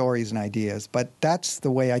these stories and ideas, but that's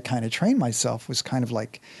the way I kind of trained myself, was kind of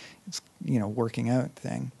working out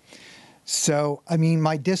thing. So, I mean,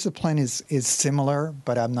 my discipline is similar,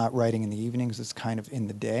 but I'm not writing in the evenings. It's kind of in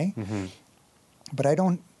the day. But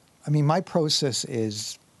my process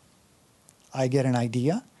is I get an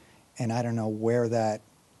idea and I don't know where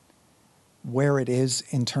it is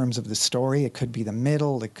in terms of the story. It could be the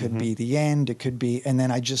middle, it could be the end, it could be, and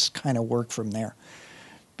then I just kind of work from there,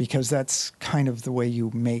 because that's kind of the way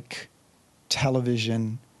you make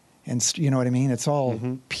television. And you know what I mean? It's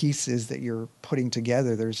all pieces that you're putting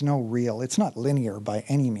together. There's no it's not linear by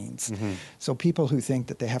any means. So people who think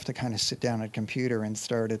that they have to kind of sit down at a computer and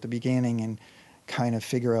start at the beginning and kind of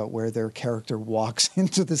figure out where their character walks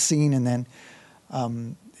into the scene, and then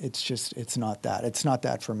it's not that. It's not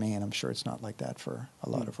that for me, and I'm sure it's not like that for a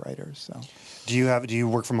lot of writers. So, do you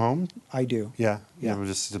work from home? I do. Yeah.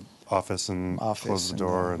 Just the office and close the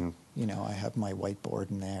door and I have my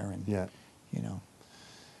whiteboard in there, and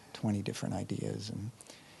 20 different ideas, and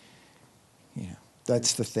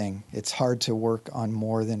that's the thing. It's hard to work on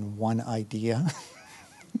more than one idea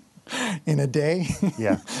in a day.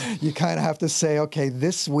 Yeah. You kind of have to say, okay,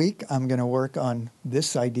 this week I'm going to work on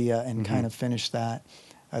this idea and kind of finish that.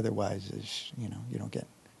 Otherwise,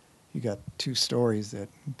 you got 2 stories that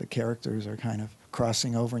the characters are kind of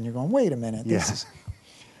crossing over, and you're going, wait a minute, this is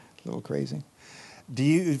a little crazy. Do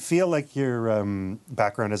you feel like your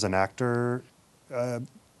background as an actor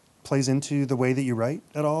plays into the way that you write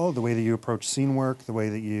at all? The way that you approach scene work, the way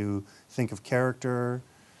that you think of character?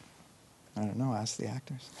 I don't know. Ask the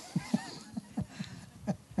actors.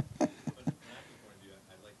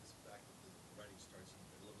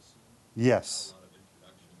 Yes. A lot of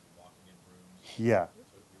introduction, walking in rooms. Yeah.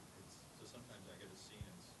 So sometimes I get a scene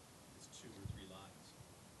and it's 2 or 3 lines,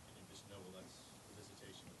 and you just know, well, that's the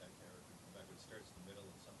visitation with that character. In fact, it starts in the middle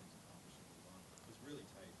and something's accomplished and move on. It's really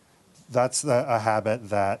tight. That's a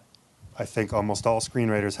habit that I think almost all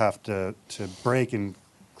screenwriters have to break,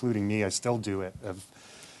 including me. I still do it, of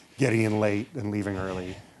getting in late and leaving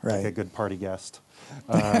early, like a good party guest.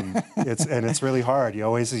 It's really hard. You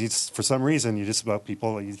always, for some reason, you just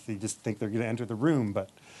think they're going to enter the room,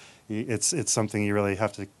 but it's something you really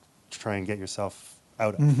have to try and get yourself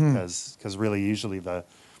out of, because really usually the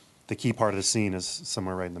key part of the scene is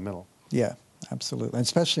somewhere right in the middle. Yeah, absolutely. And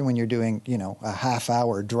especially when you're doing, a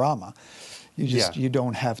half-hour drama. You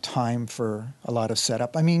don't have time for a lot of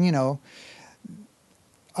setup. I mean,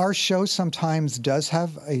 our show sometimes does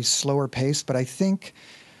have a slower pace, but I think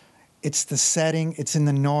it's the setting, it's in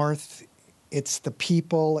the north, it's the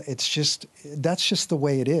people, that's just the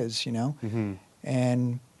way it is, Mm-hmm.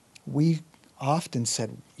 And we often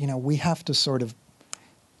said, we have to sort of,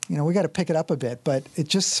 we got to pick it up a bit, but it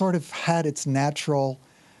just sort of had its natural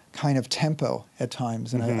kind of tempo at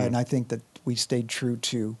times, and I think that we stayed true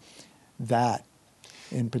to that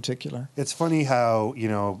in particular. It's funny how,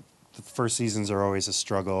 the first seasons are always a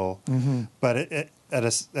struggle, but at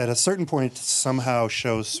a certain point, somehow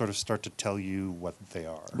shows sort of start to tell you what they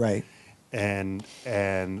are. Right. And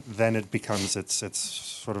then it becomes, it's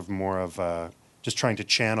sort of more of just trying to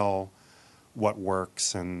channel what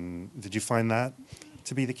works. And did you find that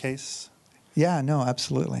to be the case? Yeah, no,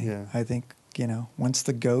 absolutely. Yeah. I think, once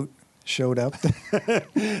the goat showed up.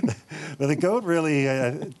 The goat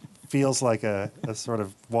really feels like a sort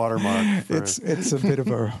of watermark. It's a bit of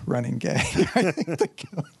a running gag. I think the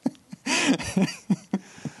goat.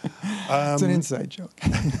 It's an inside joke.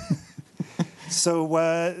 So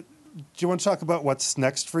do you want to talk about what's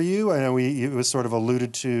next for you? I know it was sort of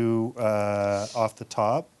alluded to off the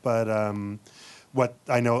top, but what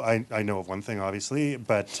I know of one thing, obviously,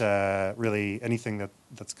 but really anything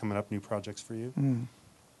that's coming up, new projects for you?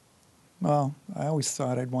 Well, I always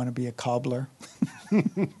thought I'd want to be a cobbler.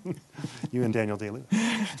 You and Daniel Day-Lewis.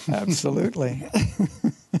 Absolutely.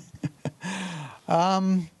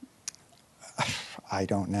 I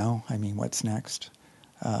don't know. I mean, what's next?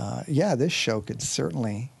 This show could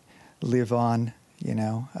certainly live on,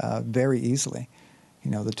 very easily.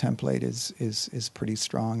 The template is pretty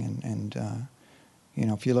strong, and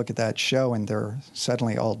if you look at that show and they're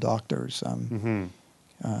suddenly all doctors,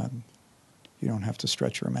 you don't have to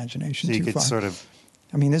stretch your imagination so you too could far. Sort of.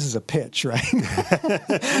 I mean, this is a pitch, right?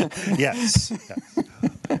 Yes.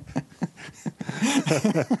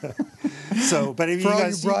 So, but if For you all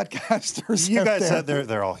guys, you broadcasters, you out guys there, said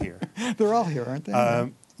they're all here. They're all here, aren't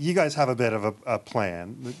they? You guys have a bit of a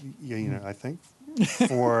plan, I think,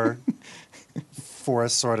 for a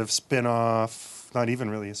sort of spin-off, not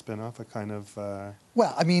even really a spin-off, a kind of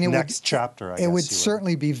well, I mean, next chapter. It would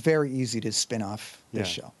certainly be very easy to spin off this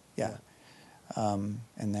show, yeah. And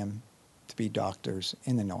them to be doctors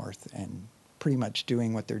in the north and pretty much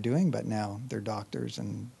doing what they're doing, but now they're doctors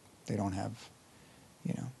and they don't have,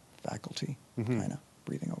 faculty kind of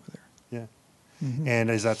breathing over there. Yeah. And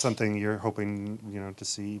is that something you're hoping, to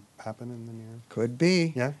see happen in the near? Could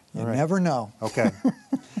be. Yeah. You never know. Okay.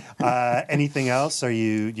 Anything else? Are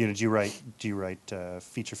you, do you write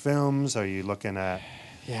feature films? Are you looking at?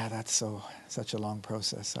 Yeah, that's such a long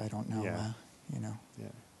process. I don't know. Yeah. Yeah.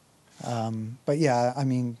 But yeah, I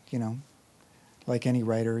mean, like any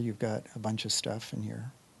writer, you've got a bunch of stuff and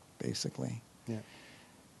you're basically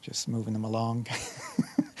just moving them along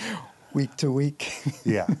week to week.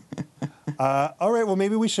 Yeah. All right. Well,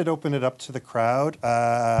 maybe we should open it up to the crowd.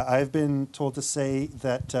 I've been told to say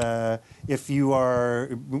that if you are,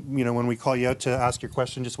 when we call you out to ask your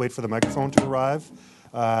question, just wait for the microphone to arrive.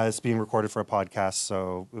 It's being recorded for a podcast,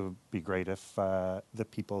 so it would be great if the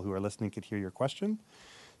people who are listening could hear your question.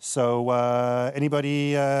 So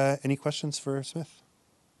anybody, any questions for Smith?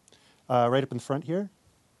 Right up in front here.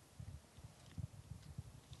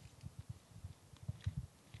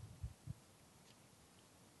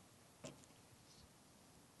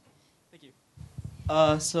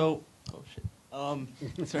 Sorry.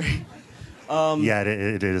 Yeah,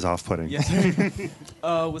 it is off-putting. Yeah.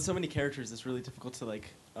 With so many characters, it's really difficult to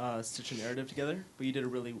stitch a narrative together. But you did it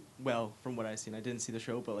really well, from what I've seen. I didn't see the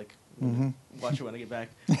show, but watch it when I get back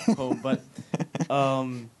home. But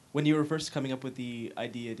when you were first coming up with the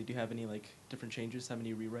idea, did you have any different changes? Have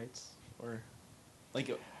any rewrites, or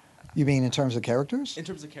You mean in terms of characters? In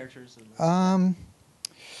terms of characters. And,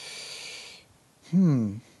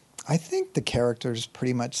 I think the characters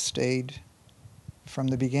pretty much stayed from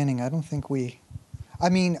the beginning. I don't think in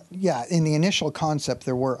the initial concept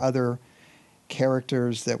there were other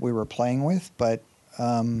characters that we were playing with, but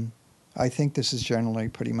I think this is generally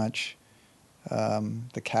pretty much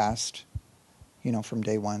the cast, from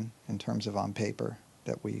day one in terms of on paper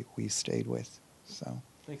that we stayed with. So.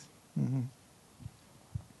 Thanks. Mm-hmm.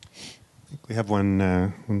 I think we have one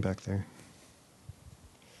back there.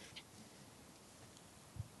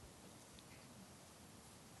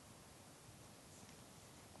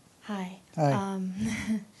 Hi. Hi.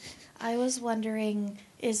 I was wondering,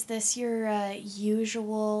 is this your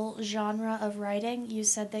usual genre of writing? You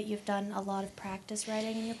said that you've done a lot of practice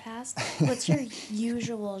writing in your past. What's your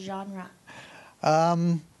usual genre?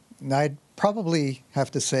 I'd probably have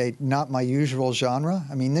to say not my usual genre.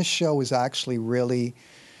 I mean, this show was actually really,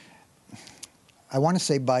 I want to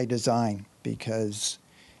say by design, because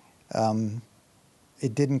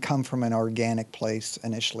it didn't come from an organic place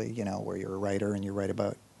initially, where you're a writer and you write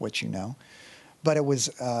about what you know. But it was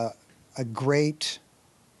a great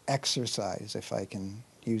exercise, if I can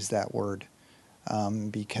use that word,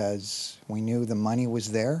 because we knew the money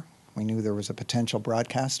was there. We knew there was a potential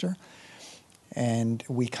broadcaster. And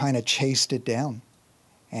we kind of chased it down.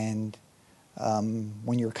 And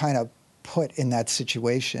when you're kind of put in that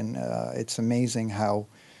situation, it's amazing how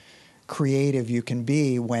creative you can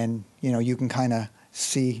be when, you can kind of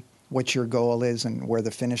see what your goal is and where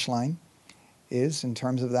the finish line is in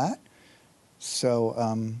terms of that. So,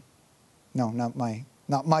 no, not my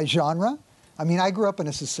genre. I mean, I grew up in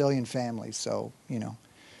a Sicilian family, so,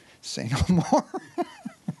 say no more.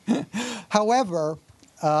 However,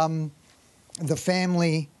 the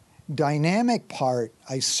family dynamic part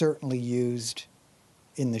I certainly used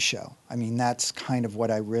in the show. I mean, that's kind of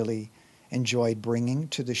what I really enjoyed bringing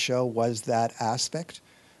to the show, was that aspect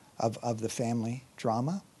of the family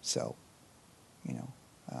drama. So,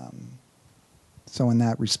 so in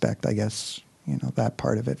that respect, I guess, that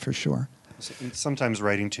part of it for sure. Sometimes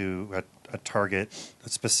writing to a target, a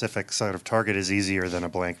specific sort of target, is easier than a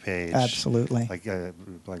blank page. Absolutely. Like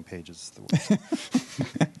blank page is the worst.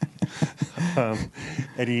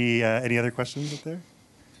 Any other questions up there?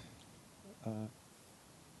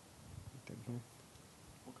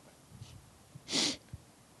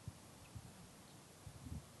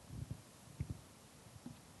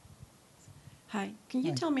 Hi. Can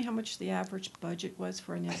you Hi. tell me how much the average budget was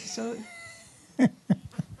for an episode?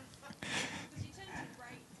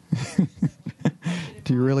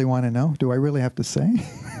 Do you really want to know? Do I really have to say?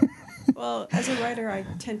 Well, as a writer, I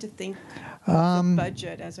tend to think of the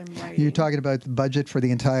budget as I'm writing. You're talking about the budget for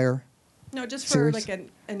the entire... No, just for series? like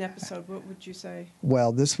an episode. What would you say?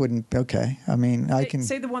 Well, this wouldn't... Okay. I mean, I can...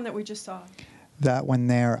 Say the one that we just saw. That one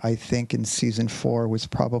there, I think in season 4 was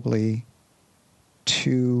probably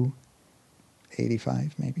 $285,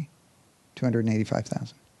 maybe.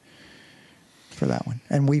 $285,000 for that one.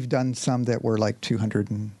 And we've done some that were like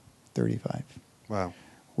 $235. Wow.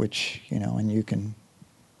 Which, and you can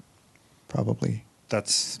probably...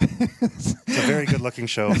 It's a very good-looking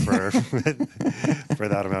show for for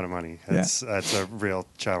that amount of money. That's a real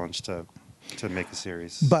challenge to make a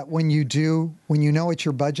series. But when you know what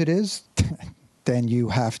your budget is, then you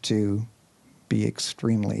have to be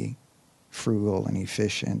extremely frugal and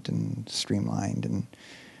efficient and streamlined. And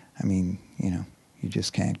I mean, you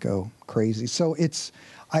just can't go crazy. So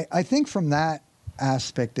I think from that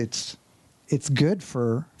aspect, it's good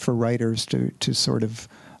for writers to sort of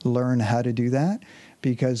learn how to do that,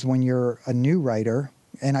 because when you're a new writer,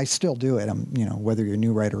 and I still do it, whether you're a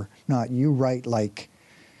new writer or not, you write like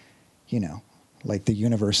the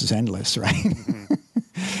universe is endless, right? Mm-hmm.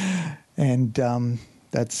 And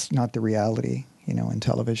that's not the reality, in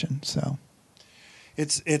television. So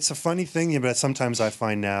it's a funny thing, but sometimes I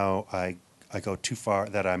find now I go too far,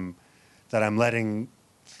 that I'm letting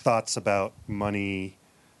thoughts about money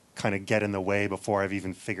kind of get in the way before I've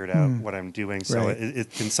even figured out what I'm doing. So right.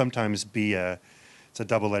 it can sometimes be it's a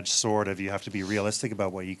double-edged sword of, you have to be realistic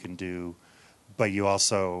about what you can do, but you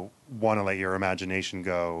also want to let your imagination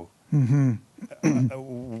go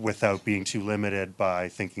without being too limited by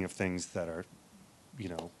thinking of things that are,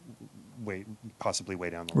 possibly way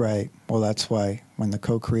down the line. Right. Well, that's why when the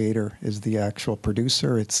co-creator is the actual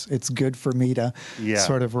producer, it's good for me to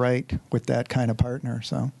sort of write with that kind of partner.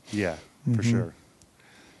 So yeah, for sure.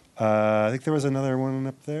 I think there was another one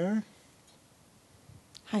up there.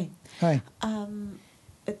 Hi. Hi.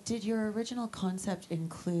 Did your original concept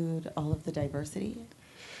include all of the diversity?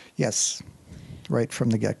 Yes, right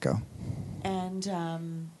from the get-go. And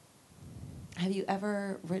have you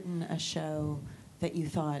ever written a show that you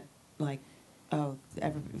thought, like,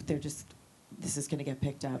 this is going to get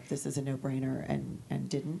picked up, this is a no-brainer, and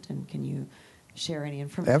didn't? And can you share any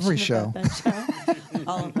information Every show. about that show?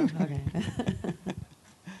 All of them? Okay.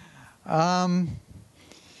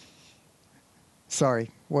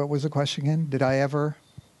 Sorry, what was the question again? Did I ever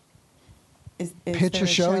Is pitch there a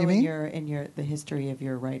show, you mean? in the history of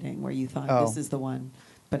your writing where you thought Oh. this is the one,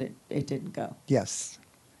 but it didn't go? Yes.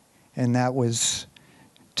 And that was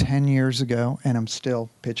 10 years ago, and I'm still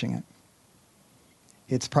pitching it.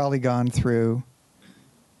 It's probably gone through,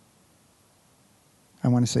 I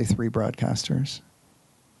want to say 3 broadcasters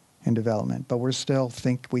in development, but we're still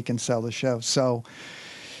think we can sell the show. So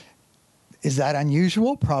is that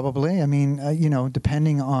unusual? Probably. I mean,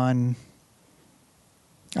 depending on,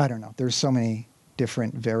 I don't know. There's so many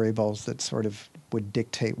different variables that sort of would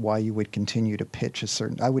dictate why you would continue to pitch a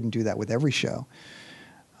certain, I wouldn't do that with every show.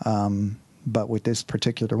 But with this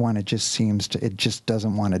particular one, it just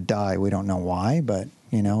doesn't want to die. We don't know why, but,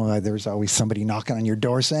 there's always somebody knocking on your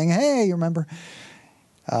door saying, hey, you remember?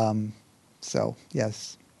 So,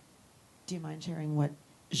 yes. Do you mind sharing what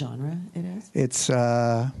genre it is? It's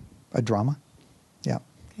a drama. Yeah.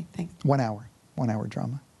 Okay, thanks. 1 hour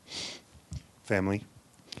drama. Family.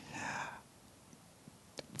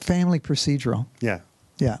 Family procedural. Yeah.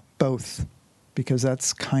 Yeah, both. Because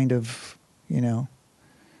that's kind of,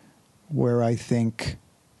 where I think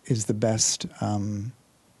is the best.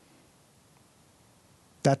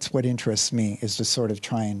 That's what interests me, is to sort of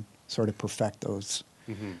try and sort of perfect those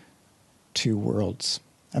two worlds.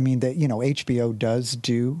 I mean, HBO does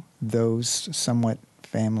do those somewhat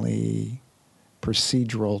family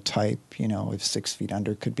procedural type, if 6 Feet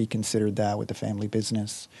Under could be considered that with the family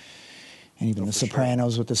business. And even The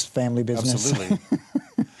Sopranos with this family business. Absolutely.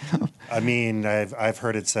 I mean, I've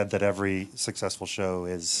heard it said that every successful show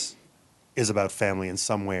is about family in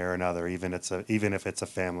some way or another, even if it's a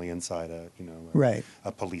family inside a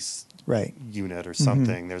police unit or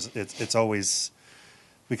something. It's always,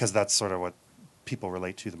 because that's sort of what people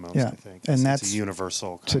relate to the most. I think, and it's a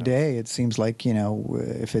universal. Today, it seems like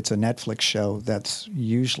if it's a Netflix show, that's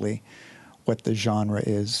usually what the genre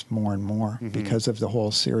is more and more because of the whole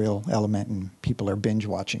serial element, and people are binge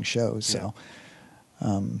watching shows. Yeah.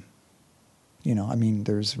 So, I mean,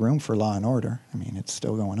 there's room for Law and Order. I mean, it's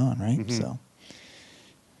still going on, right? So,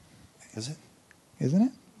 is it? Isn't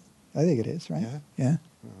it? I think it is, right? Yeah.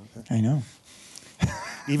 Oh, okay. I know.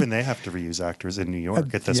 Even they have to reuse actors in New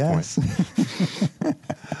York at this yes. point.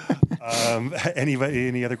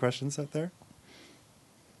 Any other questions out there?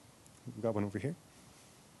 We've got one over here.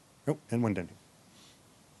 Oh, and one down here.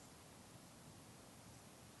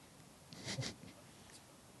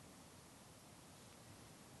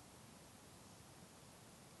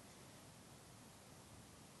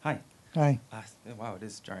 Hi. Hi. Wow, it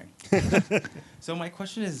is jarring. So my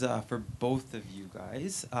question is for both of you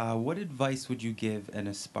guys. What advice would you give an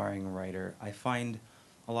aspiring writer? I find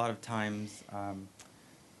a lot of times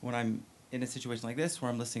when I'm in a situation like this where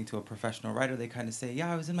I'm listening to a professional writer, they kind of say, yeah,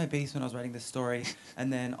 I was in my basement, I was writing this story,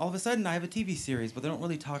 and then all of a sudden I have a TV series, but they don't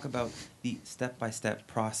really talk about the step-by-step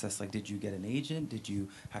process. Like, did you get an agent? Did you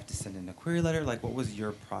have to send in a query letter? Like, what was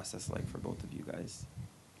your process like for both of you guys?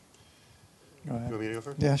 Go ahead. You want me to go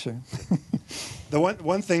first? Yeah, sure. The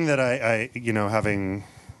one thing that I've been,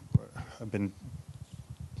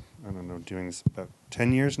 doing this about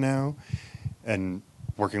 10 years now, and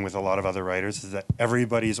working with a lot of other writers, is that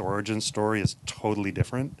everybody's origin story is totally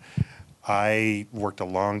different. I worked a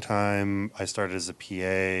long time. I started as a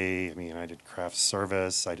PA. I mean, I did craft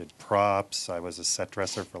service. I did props. I was a set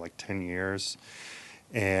dresser for like 10 years,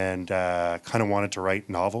 and kind of wanted to write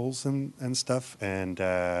novels and stuff. And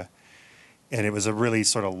it was a really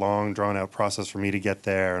sort of long, drawn-out process for me to get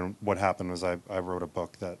there. And what happened was I wrote a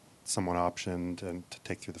book that someone optioned and to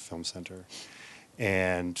take through the film center.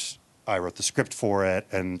 And I wrote the script for it,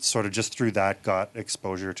 and sort of just through that got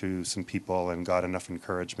exposure to some people and got enough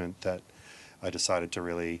encouragement that I decided to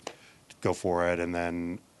really go for it. And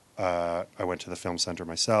then I went to the film center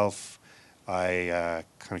myself. I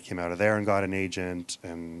kind of came out of there and got an agent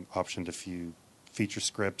and optioned a few feature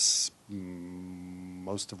scripts,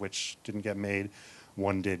 most of which didn't get made.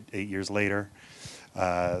 One did 8 years later.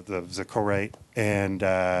 There was a co-write. And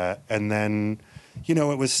then,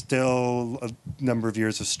 it was still a number of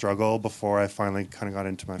years of struggle before I finally kind of got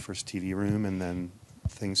into my first TV room, and then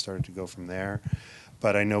things started to go from there.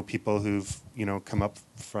 But I know people who've, come up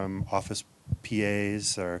from office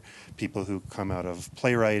PAs, or people who come out of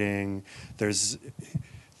playwriting. There's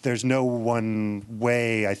no one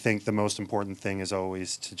way. I think the most important thing is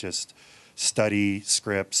always to just study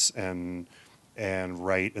scripts and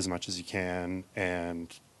write as much as you can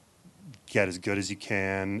and get as good as you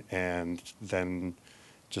can, and then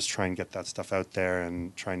just try and get that stuff out there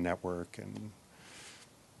and try and network. And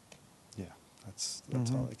that's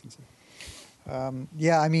all I can say.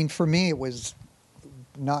 Yeah, I mean, for me, it was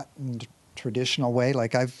not in the traditional way.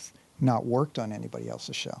 Like, I've not worked on anybody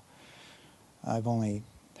else's show. I've only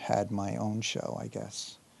had my own show, I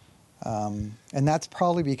guess. And that's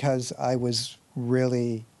probably because I was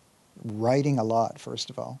really writing a lot, first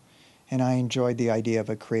of all. And I enjoyed the idea of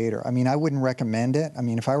a creator. I mean, I wouldn't recommend it. I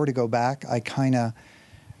mean, if I were to go back, I kind of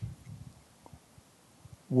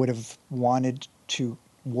would have wanted to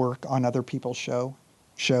work on other people's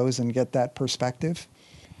shows and get that perspective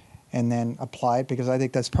and then apply it, because I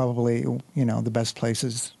think that's probably, you know, the best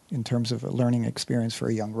places in terms of a learning experience for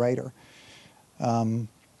a young writer.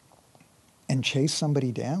 And chase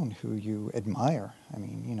somebody down who you admire. I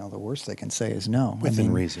mean, you know, the worst they can say is no.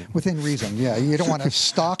 Within reason. Within reason, yeah. You don't want to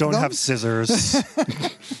stalk them. Don't have scissors.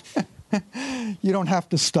 You don't have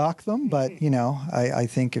to stalk them, but, you know, I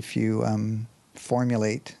think if you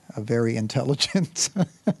formulate a very intelligent,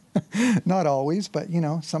 not always, but, you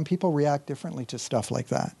know, some people react differently to stuff like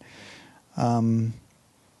that. You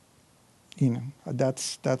know,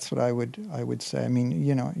 that's what I would say. I mean,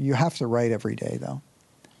 you know, you have to write every day, though.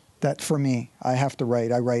 That, for me, I have to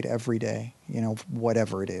write. I write every day, you know,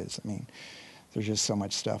 whatever it is. I mean, there's just so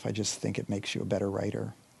much stuff. I just think it makes you a better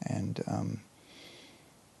writer. And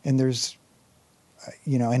there's,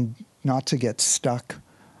 you know, and not to get stuck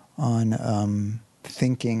on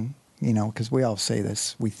thinking, you know, because we all say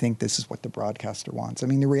this, we think this is what the broadcaster wants. I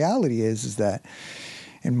mean, the reality is that,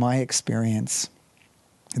 in my experience,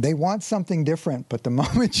 they want something different, but the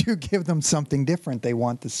moment you give them something different, they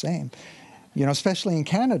want the same. You know, especially in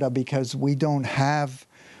Canada, because we don't have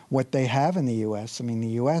what they have in the U.S. I mean, the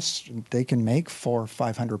U.S., they can make 400 or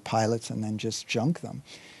 500 pilots and then just junk them.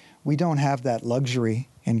 We don't have that luxury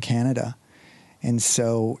in Canada. And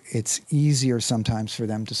so it's easier sometimes for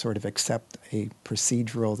them to sort of accept a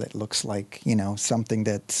procedural that looks like, you know, something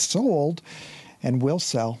that's sold and will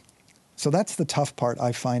sell. So that's the tough part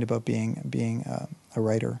I find about being a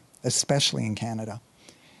writer, especially in Canada,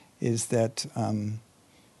 is that...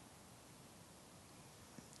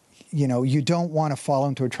 you know, you don't want to fall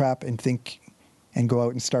into a trap and think and go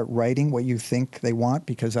out and start writing what you think they want,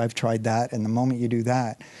 because I've tried that. And the moment you do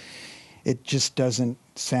that, it just doesn't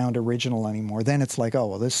sound original anymore. Then it's like, oh,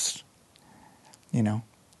 well, this, you know,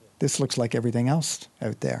 this looks like everything else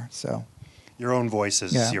out there. So Your own voice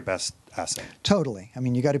is your best asset. Totally. I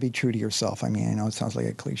mean, you got to be true to yourself. I mean, I know it sounds like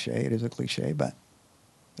a cliche. It is a cliche, but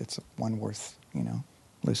it's one worth, you know,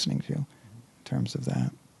 listening to in terms of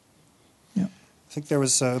that. Yeah. I think there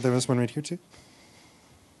was one right here too.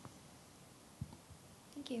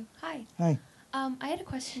 Thank you. Hi. Hi. I had a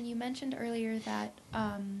question. You mentioned earlier that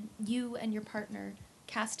you and your partner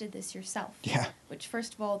casted this yourself. Yeah. Which,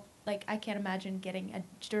 first of all, like, I can't imagine getting a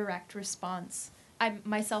direct response. I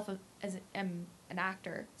myself am an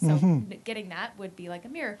actor, so getting that would be like a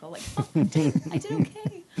miracle. Like, oh, I did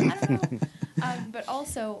okay. I don't know. But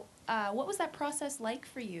also, what was that process like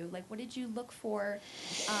for you? Like, what did you look for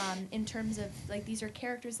in terms of, like, these are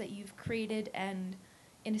characters that you've created and,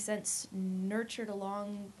 in a sense, nurtured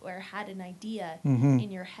along or had an idea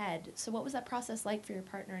in your head. So what was that process like for your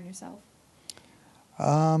partner and yourself?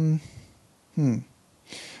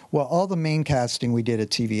 Well, all the main casting we did at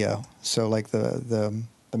TVO. So, like, the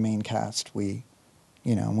main cast, we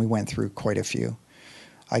went through quite a few.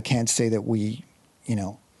 I can't say that we,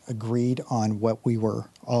 agreed on what we were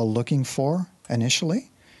all looking for initially.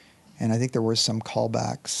 And I think there were some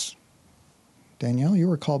callbacks. Danielle, you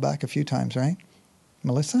were called back a few times, right?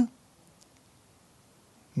 Melissa?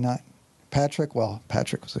 Not Patrick? Well,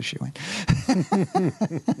 Patrick was a shoo-in.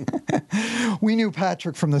 We knew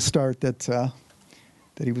Patrick from the start that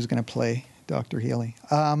he was going to play Dr. Healy.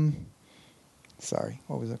 Sorry,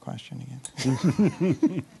 what was the question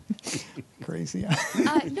again? Crazy.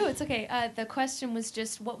 No, it's okay. The question was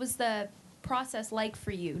just, what was the process like for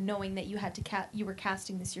you, knowing that you had to you were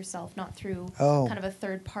casting this yourself, not through kind of a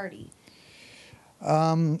third party?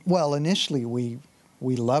 Well, initially we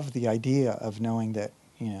loved the idea of knowing that,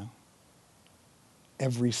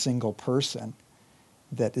 every single person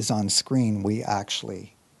that is on screen, we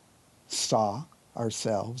actually saw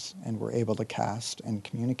ourselves and were able to cast and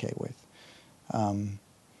communicate with.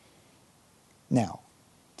 Now,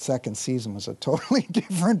 second season was a totally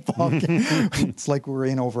different ballgame. It's like we were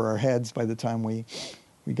in over our heads by the time we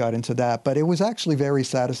got into that. But it was actually very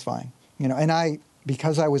satisfying. And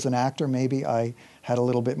because I was an actor, maybe I had a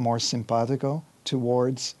little bit more simpatico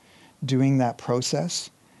towards doing that process.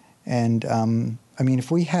 And,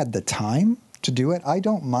 if we had the time to do it, I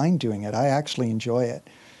don't mind doing it. I actually enjoy it,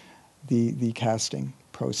 the casting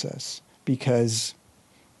process, because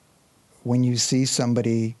when you see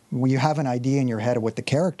somebody, when you have an idea in your head of what the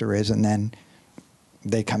character is, and then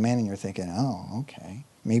they come in and you're thinking, oh, okay.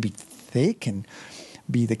 maybe they can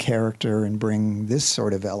be the character and bring this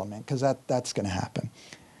sort of element, because that's going to happen.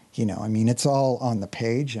 You know, I mean, it's all on the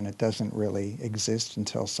page, and it doesn't really exist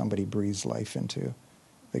until somebody breathes life into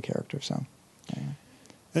the character. So, anyway.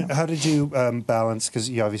 And how did you balance? Because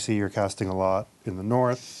obviously you're casting a lot in the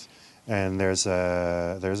north, and there's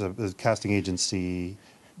a casting agency.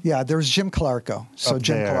 Yeah, there's Jim Clarko. So Up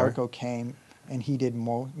Jim there. Clarko came, and he did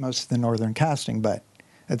most of the northern casting, but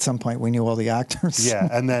at some point we knew all the actors. Yeah,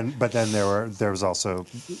 but then there was also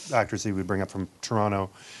actors he would bring up from Toronto.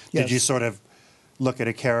 Yes. Did you sort of look at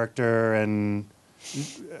a character, and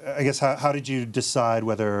I guess how did you decide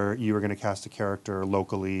whether you were going to cast a character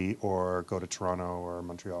locally or go to Toronto or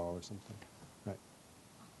Montreal or something? Right.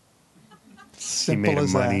 Simple He made a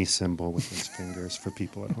as money that. symbol with his fingers for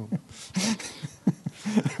people at home.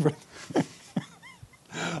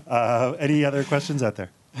 Any other questions out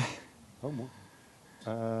there? Oh, more.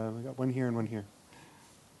 We got one here and one here.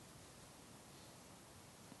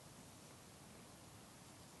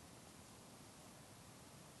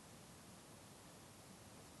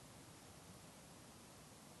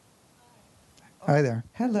 Hi there.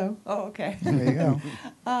 Hello. Oh, okay. There you go.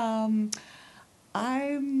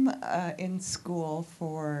 I'm in school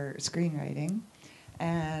for screenwriting,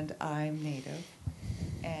 and I'm Native,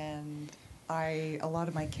 and a lot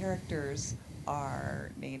of my characters are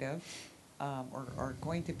Native, or are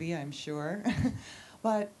going to be, I'm sure.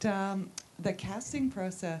 But the casting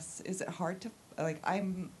process, is it hard to, like,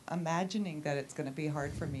 I'm imagining that it's going to be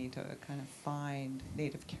hard for me to kind of find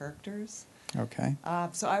Native characters. Okay.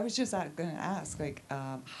 So I was just going to ask, like,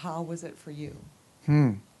 how was it for you?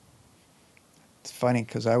 It's funny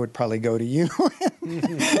because I would probably go to you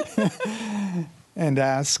and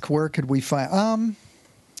ask, where could we find?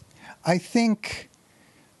 I think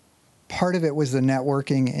part of it was the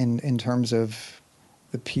networking in terms of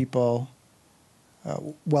the people.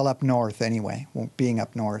 Well, up north anyway. Well, being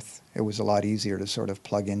up north, it was a lot easier to sort of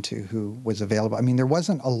plug into who was available. I mean, there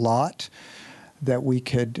wasn't a lot that we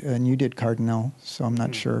could, and you did Cardinal, so I'm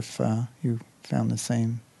not sure if you found the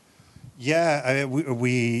same. Yeah, I mean,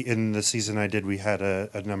 we in the season I did, we had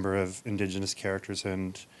a number of Indigenous characters,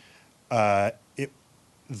 and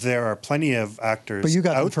there are plenty of actors But you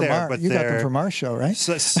got out them from there. But you got them from our show, right?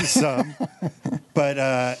 Some, but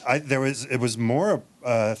it was more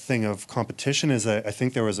a thing of competition. I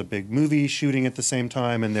think there was a big movie shooting at the same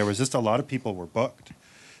time, and there was just a lot of people were booked.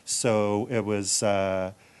 So it was.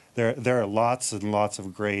 There are lots and lots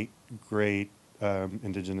of great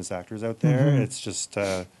Indigenous actors out there. Mm-hmm. It's just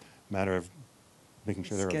a matter of making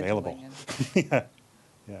sure they're available. Scheduling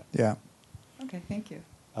Yeah. Okay, thank you.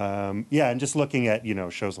 And just looking at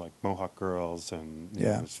shows like Mohawk Girls and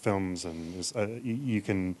there's films, and you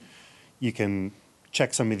can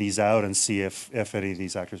check some of these out and see if any of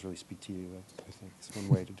these actors really speak to you. I think it's one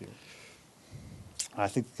way to do it. I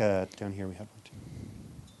think down here we have one too.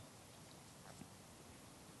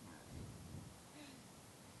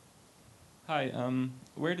 Hi,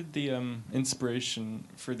 where did the inspiration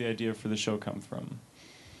for the idea for the show come from?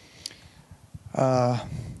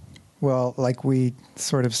 Well, like we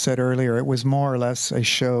sort of said earlier, it was more or less a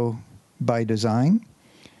show by design,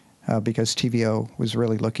 because TVO was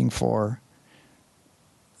really looking for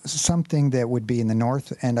something that would be in the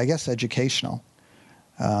north and I guess educational.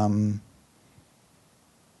 I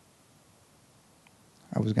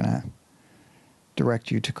was going to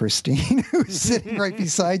direct you to Christine, who's sitting right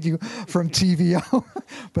beside you from TVO,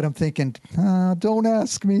 but I'm thinking, don't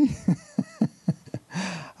ask me.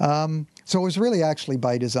 So it was really actually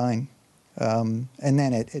by design. And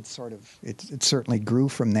then it certainly grew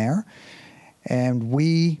from there. And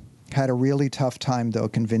we had a really tough time, though,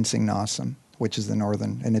 convincing Nawsum, which is the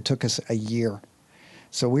northern, and it took us a year.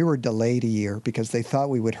 So we were delayed a year because they thought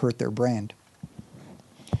we would hurt their brand.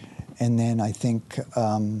 And then I think,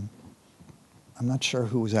 I'm not sure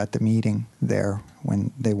who was at the meeting there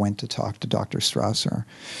when they went to talk to Dr. Strasser.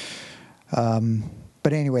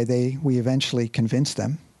 But anyway, we eventually convinced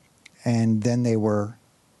them, and then they were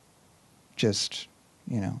just,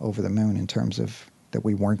 over the moon in terms of that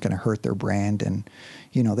we weren't going to hurt their brand. And,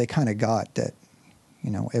 they kind of got that,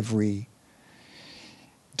 every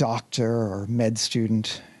doctor or med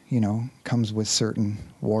student, comes with certain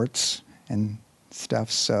warts and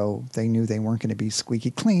stuff. So they knew they weren't going to be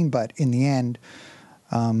squeaky clean. But in the end,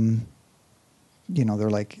 they're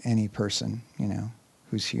like any person,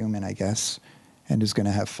 who's human, I guess, and is going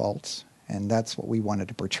to have faults. And that's what we wanted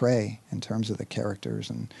to portray in terms of the characters,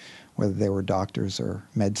 and whether they were doctors or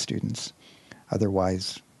med students.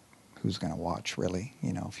 Otherwise, who's going to watch, really?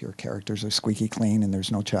 If your characters are squeaky clean and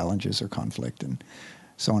there's no challenges or conflict and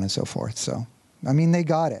so on and so forth. So, I mean, they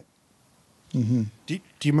got it. Do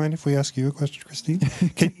you mind if we ask you a question, Christine?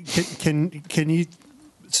 Can you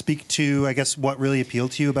speak to, I guess, what really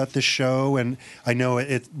appealed to you about this show? And I know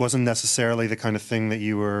it wasn't necessarily the kind of thing that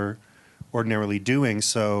you were ordinarily doing.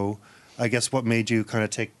 So I guess what made you kind of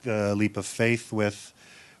take the leap of faith with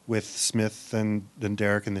Smith and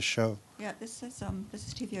Derek in this show? Yeah, this is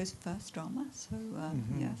TVO's first drama, so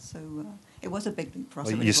it was a big leap for us.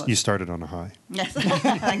 Well, it really you started on a high. Yes,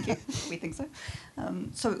 thank you. We think so.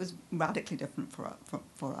 So it was radically different for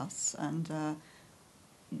us, and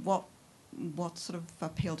what sort of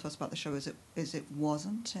appealed to us about the show is it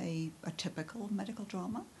wasn't a typical medical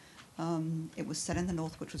drama. It was set in the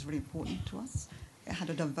North, which was really important to us. It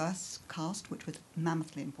had a diverse cast, which was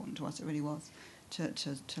mammothly important to us. It really was to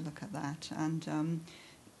look at that, and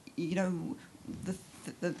the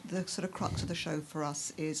sort of crux of the show for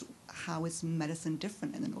us is how is medicine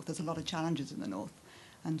different in the North? There's a lot of challenges in the North,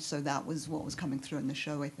 and so that was what was coming through in the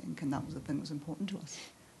show, I think, and that was the thing that was important to us.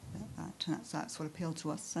 That's what appealed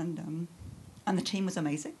to us, and the team was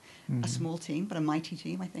amazing. A small team, but a mighty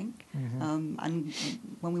team, I think. And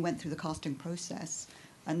when we went through the casting process,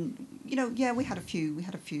 and we had a few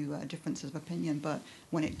differences of opinion, but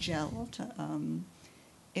when it gelled,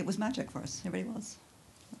 it was magic for us. It really was.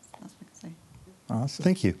 That's what I can say. Awesome.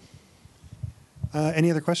 Thank you.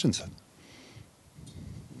 Any other questions? Back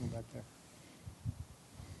there.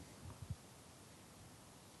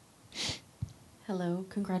 Hello.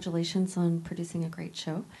 Congratulations on producing a great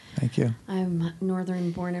show. Thank you. I'm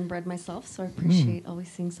northern born and bred myself, so I appreciate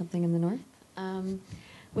always seeing something in the North.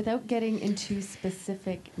 Without getting into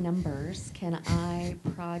specific numbers, can I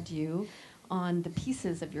prod you on the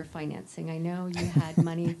pieces of your financing? I know you had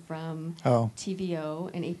money from TVO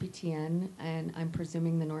and APTN, and I'm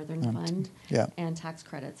presuming the Northern Fund, and tax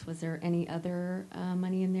credits. Was there any other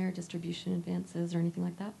money in there, distribution advances or anything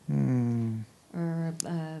like that? Or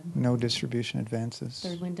no distribution advances.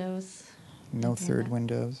 Third windows? No third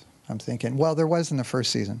windows. I'm thinking. Well, there was in the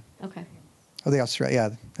first season. Okay. Oh, the Australia.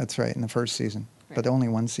 Yeah, that's right, in the first season. Right. But only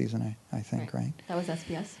one season, I think, right? That was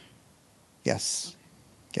SBS? Yes.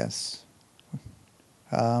 Okay. Yes.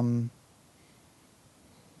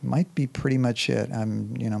 Might be pretty much it.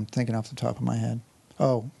 I'm thinking off the top of my head.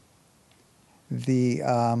 Oh,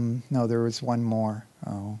 no, there was one more.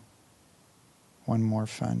 Oh, one more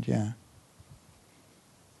fund, yeah.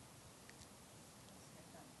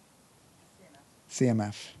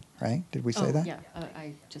 CMF, right? Did we say that? Yeah,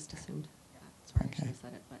 I just assumed. Sorry, I should have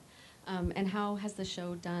said it. But, and how has the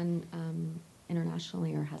show done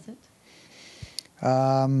internationally, or has it?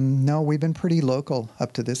 No, we've been pretty local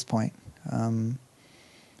up to this point. The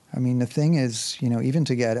thing is, even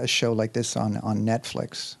to get a show like this on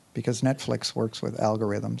Netflix, because Netflix works with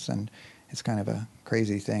algorithms, and it's kind of a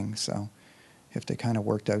crazy thing. So if they kind of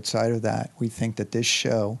worked outside of that, we think that this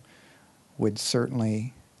show would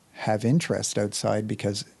certainly have interest outside,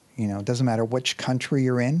 because, it doesn't matter which country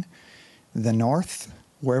you're in, the North,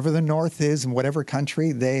 wherever the North is, in whatever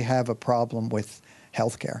country, they have a problem with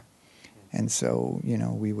healthcare. And so,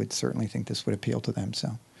 we would certainly think this would appeal to them.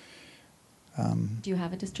 So, do you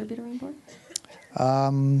have a distributor on board?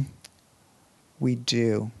 We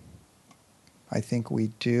do. I think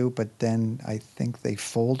we do, but then I think they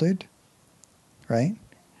folded, right?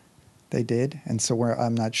 They did, and so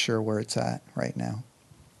I'm not sure where it's at right now.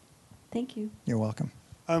 Thank you. You're welcome.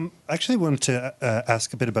 I actually wanted to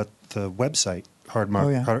ask a bit about the website,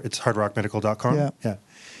 it's hardrockmedical.com. Yeah.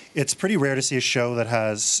 It's pretty rare to see a show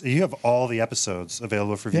that you have all the episodes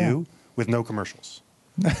available for view with no commercials,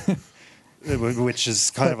 which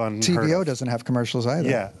is kind of unheard TVO of. doesn't have commercials either.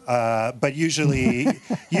 Yeah, but usually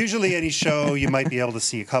any show you might be able to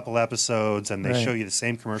see a couple episodes, and they show you the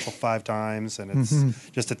same commercial 5 times, and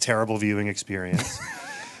it's just a terrible viewing experience.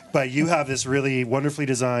 But you have this really wonderfully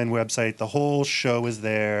designed website. The whole show is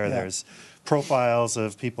there. Yeah. There's profiles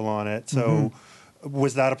of people on it. So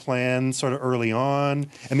was that a plan sort of early on?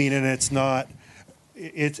 And it's not a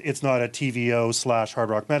TVO / Hard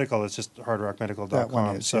Rock Medical. It's just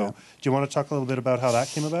hardrockmedical.com. So do you want to talk a little bit about how that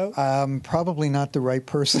came about? Probably not the right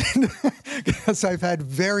person, because I've had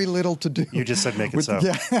very little to do. You just said make it so.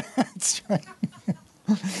 Yeah, that's right.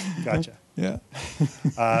 Gotcha. Yeah.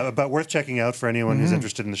 But worth checking out for anyone who's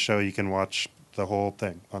interested in the show. You can watch the whole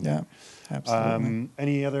thing on there. Yeah, absolutely.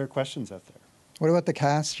 Any other questions out there? What about the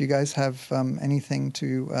cast? You guys have anything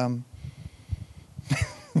to... Considering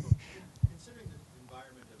the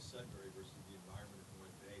environment of Sudbury versus the environment of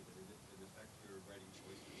North Bay, did it affect your writing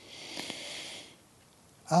choices?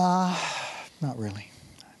 Not really.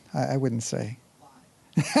 I wouldn't say. Why?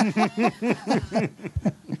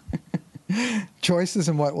 Choices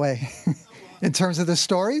in what way? In terms of the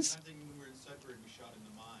stories? I'm thinking when we were in Sudbury, we shot in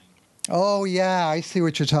the mine. Oh, yeah, I see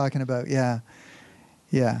what you're talking about. Yeah.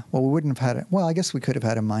 Yeah. Well, we wouldn't have had it. Well, I guess we could have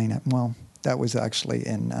had a mine. Well, that was actually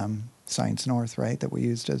in Science North, right, that we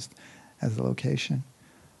used as the location.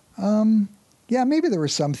 Yeah, maybe there were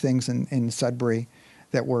some things in Sudbury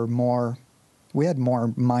that were more, we had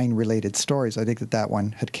more mine-related stories. I think that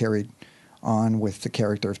one had carried on with the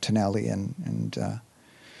character of Tonelli.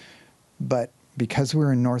 But because we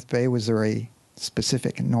were in North Bay, was there a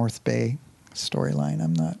specific North Bay storyline?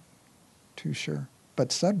 I'm not too sure.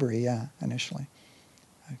 But Sudbury, yeah, initially.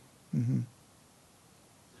 Mm-hmm.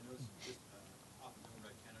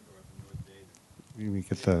 We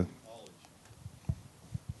get the...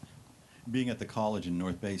 Being at the college in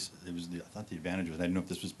North Bay, I thought the advantage was, I don't know if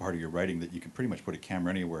this was part of your writing, that you could pretty much put a camera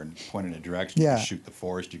anywhere and point in a direction. Yeah. You could shoot the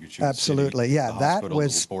forest, you could shoot Absolutely. the city, Yeah, the that hospital,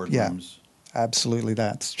 was, the boardrooms. Yeah, absolutely,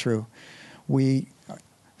 that's true.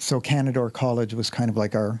 So Canadore College was kind of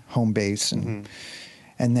like our home base, and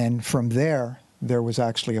then from there was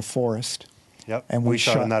actually a forest. Yep, and we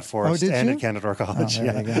shot in that forest and at Canadore College. Oh,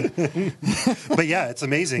 there you go. But yeah, it's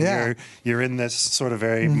amazing. Yeah. You're in this sort of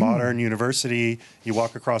very modern university. You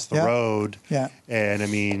walk across the road, and I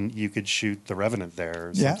mean, you could shoot The Revenant there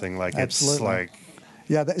or something like absolutely. It's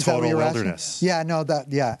like is total that what you're wilderness.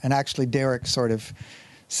 Asking? Yeah, and actually Derek sort of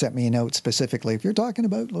sent me a note specifically. If you're talking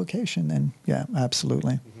about location, then yeah,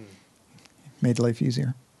 absolutely, made life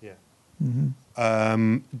easier. Yeah.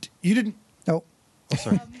 You didn't? Oh,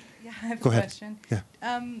 sorry. I have Go a ahead. question. Yeah.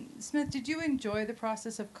 Smith, did you enjoy the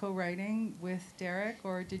process of co-writing with Derek,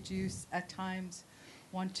 or did you at times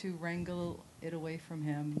want to wrangle it away from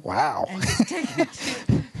him? Wow. And just take it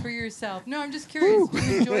for yourself? No, I'm just curious. Do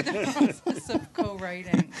you enjoy the process of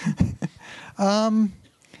co-writing?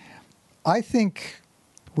 I think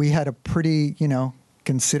we had a pretty,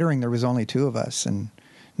 considering there was only two of us and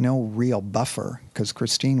no real buffer, because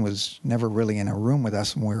Christine was never really in a room with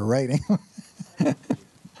us when we were writing.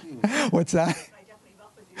 What's that?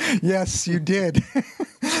 Yes, you did.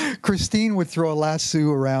 Christine would throw a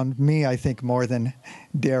lasso around me, I think, more than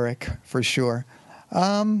Derek, for sure.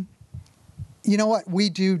 You know what?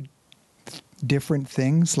 We do different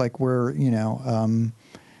things. Like and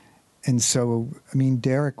so, I mean,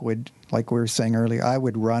 Derek would, like we were saying earlier, I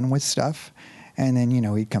would run with stuff. And then,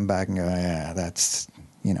 he'd come back and go, yeah, that's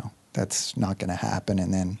not going to happen.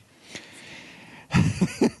 And then...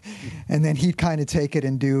 and then he'd kind of take it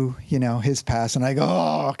and do, his pass. And I go,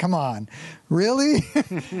 oh, come on, really?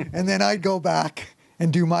 And then I'd go back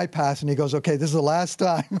and do my pass. And he goes, okay, this is the last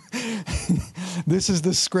time. This is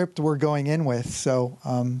the script we're going in with. So,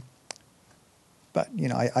 but,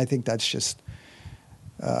 I think that's just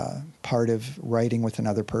part of writing with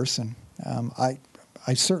another person.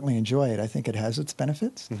 I certainly enjoy it. I think it has its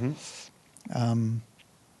benefits.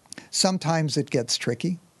 Sometimes it gets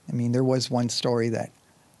tricky. I mean, there was one story that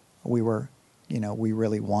we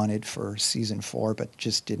really wanted for season 4, but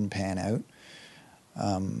just didn't pan out.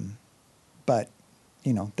 But,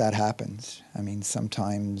 that happens. I mean,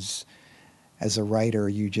 sometimes as a writer,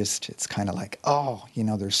 it's kind of like, oh,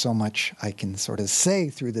 there's so much I can sort of say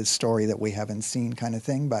through this story that we haven't seen kind of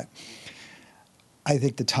thing. But I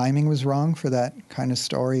think the timing was wrong for that kind of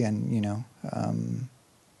story. And,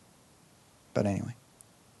 but anyway,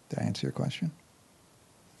 did I answer your question?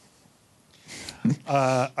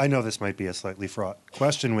 I know this might be a slightly fraught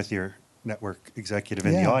question with your network executive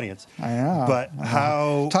in the audience. I know. But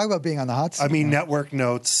how... Talk about being on the hot seat. I mean, network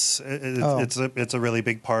notes, it's a really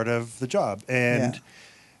big part of the job. And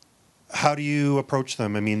how do you approach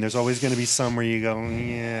them? I mean, there's always going to be some where you go,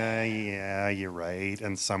 yeah, you're right.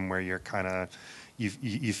 And some where you're kind of,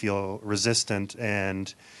 you feel resistant.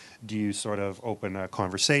 And do you sort of open a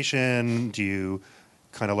conversation? Do you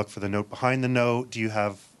kind of look for the note behind the note? Do you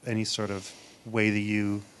have any sort of way that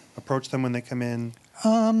you approach them when they come in?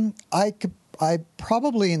 I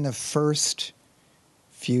probably in the first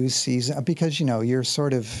few seasons, because you're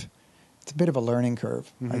sort of, it's a bit of a learning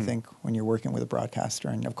curve. I think when you're working with a broadcaster,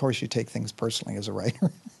 and of course you take things personally as a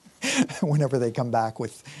writer whenever they come back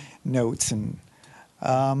with notes. And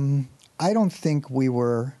I don't think we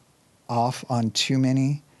were off on too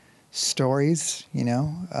many stories,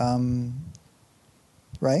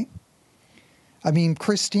 right? I mean,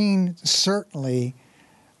 Christine, certainly,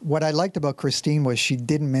 what I liked about Christine was she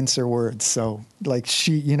didn't mince her words. So, like,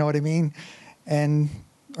 you know what I mean? And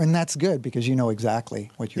that's good, because you know exactly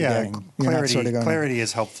what you're getting. Clarity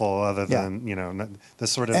is helpful, other than, the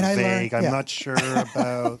sort of vague, I'm not sure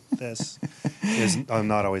about this, is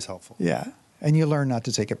not always helpful. Yeah. And you learn not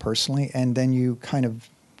to take it personally. And then you got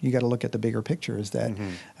to look at the bigger picture, is that,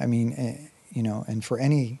 I mean, and for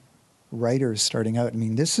any writers starting out, I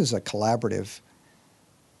mean, this is a collaborative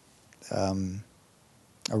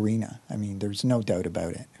arena. I mean, there's no doubt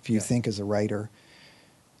about it. If you think as a writer,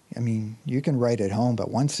 I mean, you can write at home, but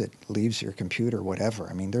once it leaves your computer, whatever,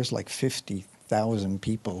 I mean, there's like 50,000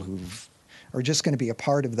 people who are just going to be a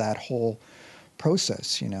part of that whole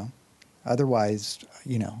process, you know. Otherwise,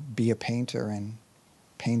 you know, be a painter and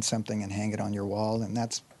paint something and hang it on your wall, and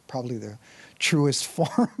that's probably the truest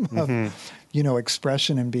form of, you know,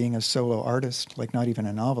 expression and being a solo artist, like not even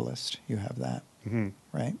a novelist. You have that,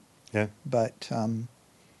 right? Yeah. But,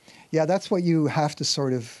 yeah, that's what you have to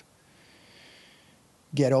sort of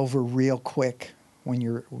get over real quick when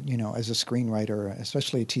you're, you know, as a screenwriter,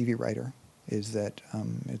 especially a TV writer, is that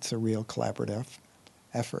it's a real collaborative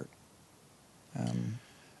effort. And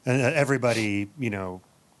everybody, you know,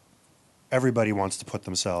 everybody wants to put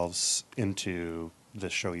themselves into the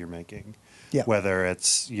show you're making. Yeah. Whether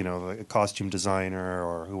it's, you know, a costume designer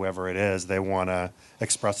or whoever it is, they want to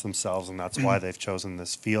express themselves, and that's why they've chosen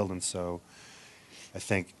this field. And so I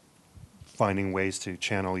think finding ways to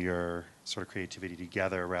channel your sort of creativity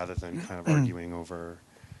together rather than kind of arguing over,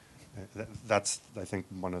 that's, I think,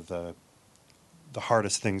 one of the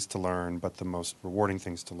hardest things to learn, but the most rewarding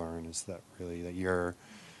things to learn is that really that you're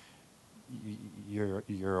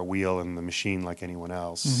a wheel in the machine like anyone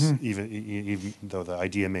else. Even though the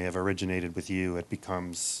idea may have originated with you, it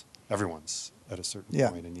becomes everyone's at a certain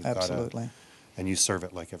point, and you've absolutely. And you serve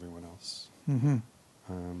it like everyone else.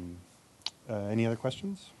 Any other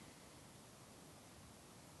questions?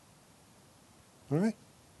 All right.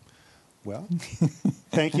 Well,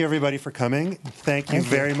 thank you everybody for coming. Thank you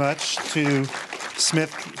very much to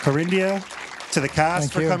Smith Corindia, to the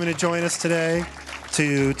cast for coming to join us today,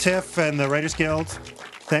 to TIFF and the Writers Guild.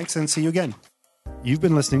 Thanks, and see you again. You've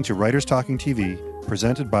been listening to Writers Talking TV,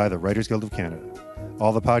 presented by the Writers Guild of Canada.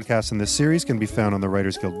 All the podcasts in this series can be found on the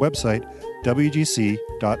Writers Guild website,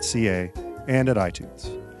 wgc.ca, and at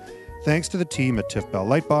iTunes. Thanks to the team at TIFF Bell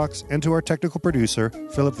Lightbox and to our technical producer,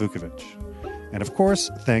 Philip Vukovic. And of course,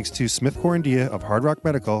 thanks to Smith Corindia of Hard Rock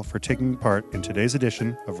Medical for taking part in today's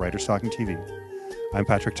edition of Writers Talking TV. I'm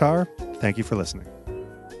Patrick Tarr. Thank you for listening.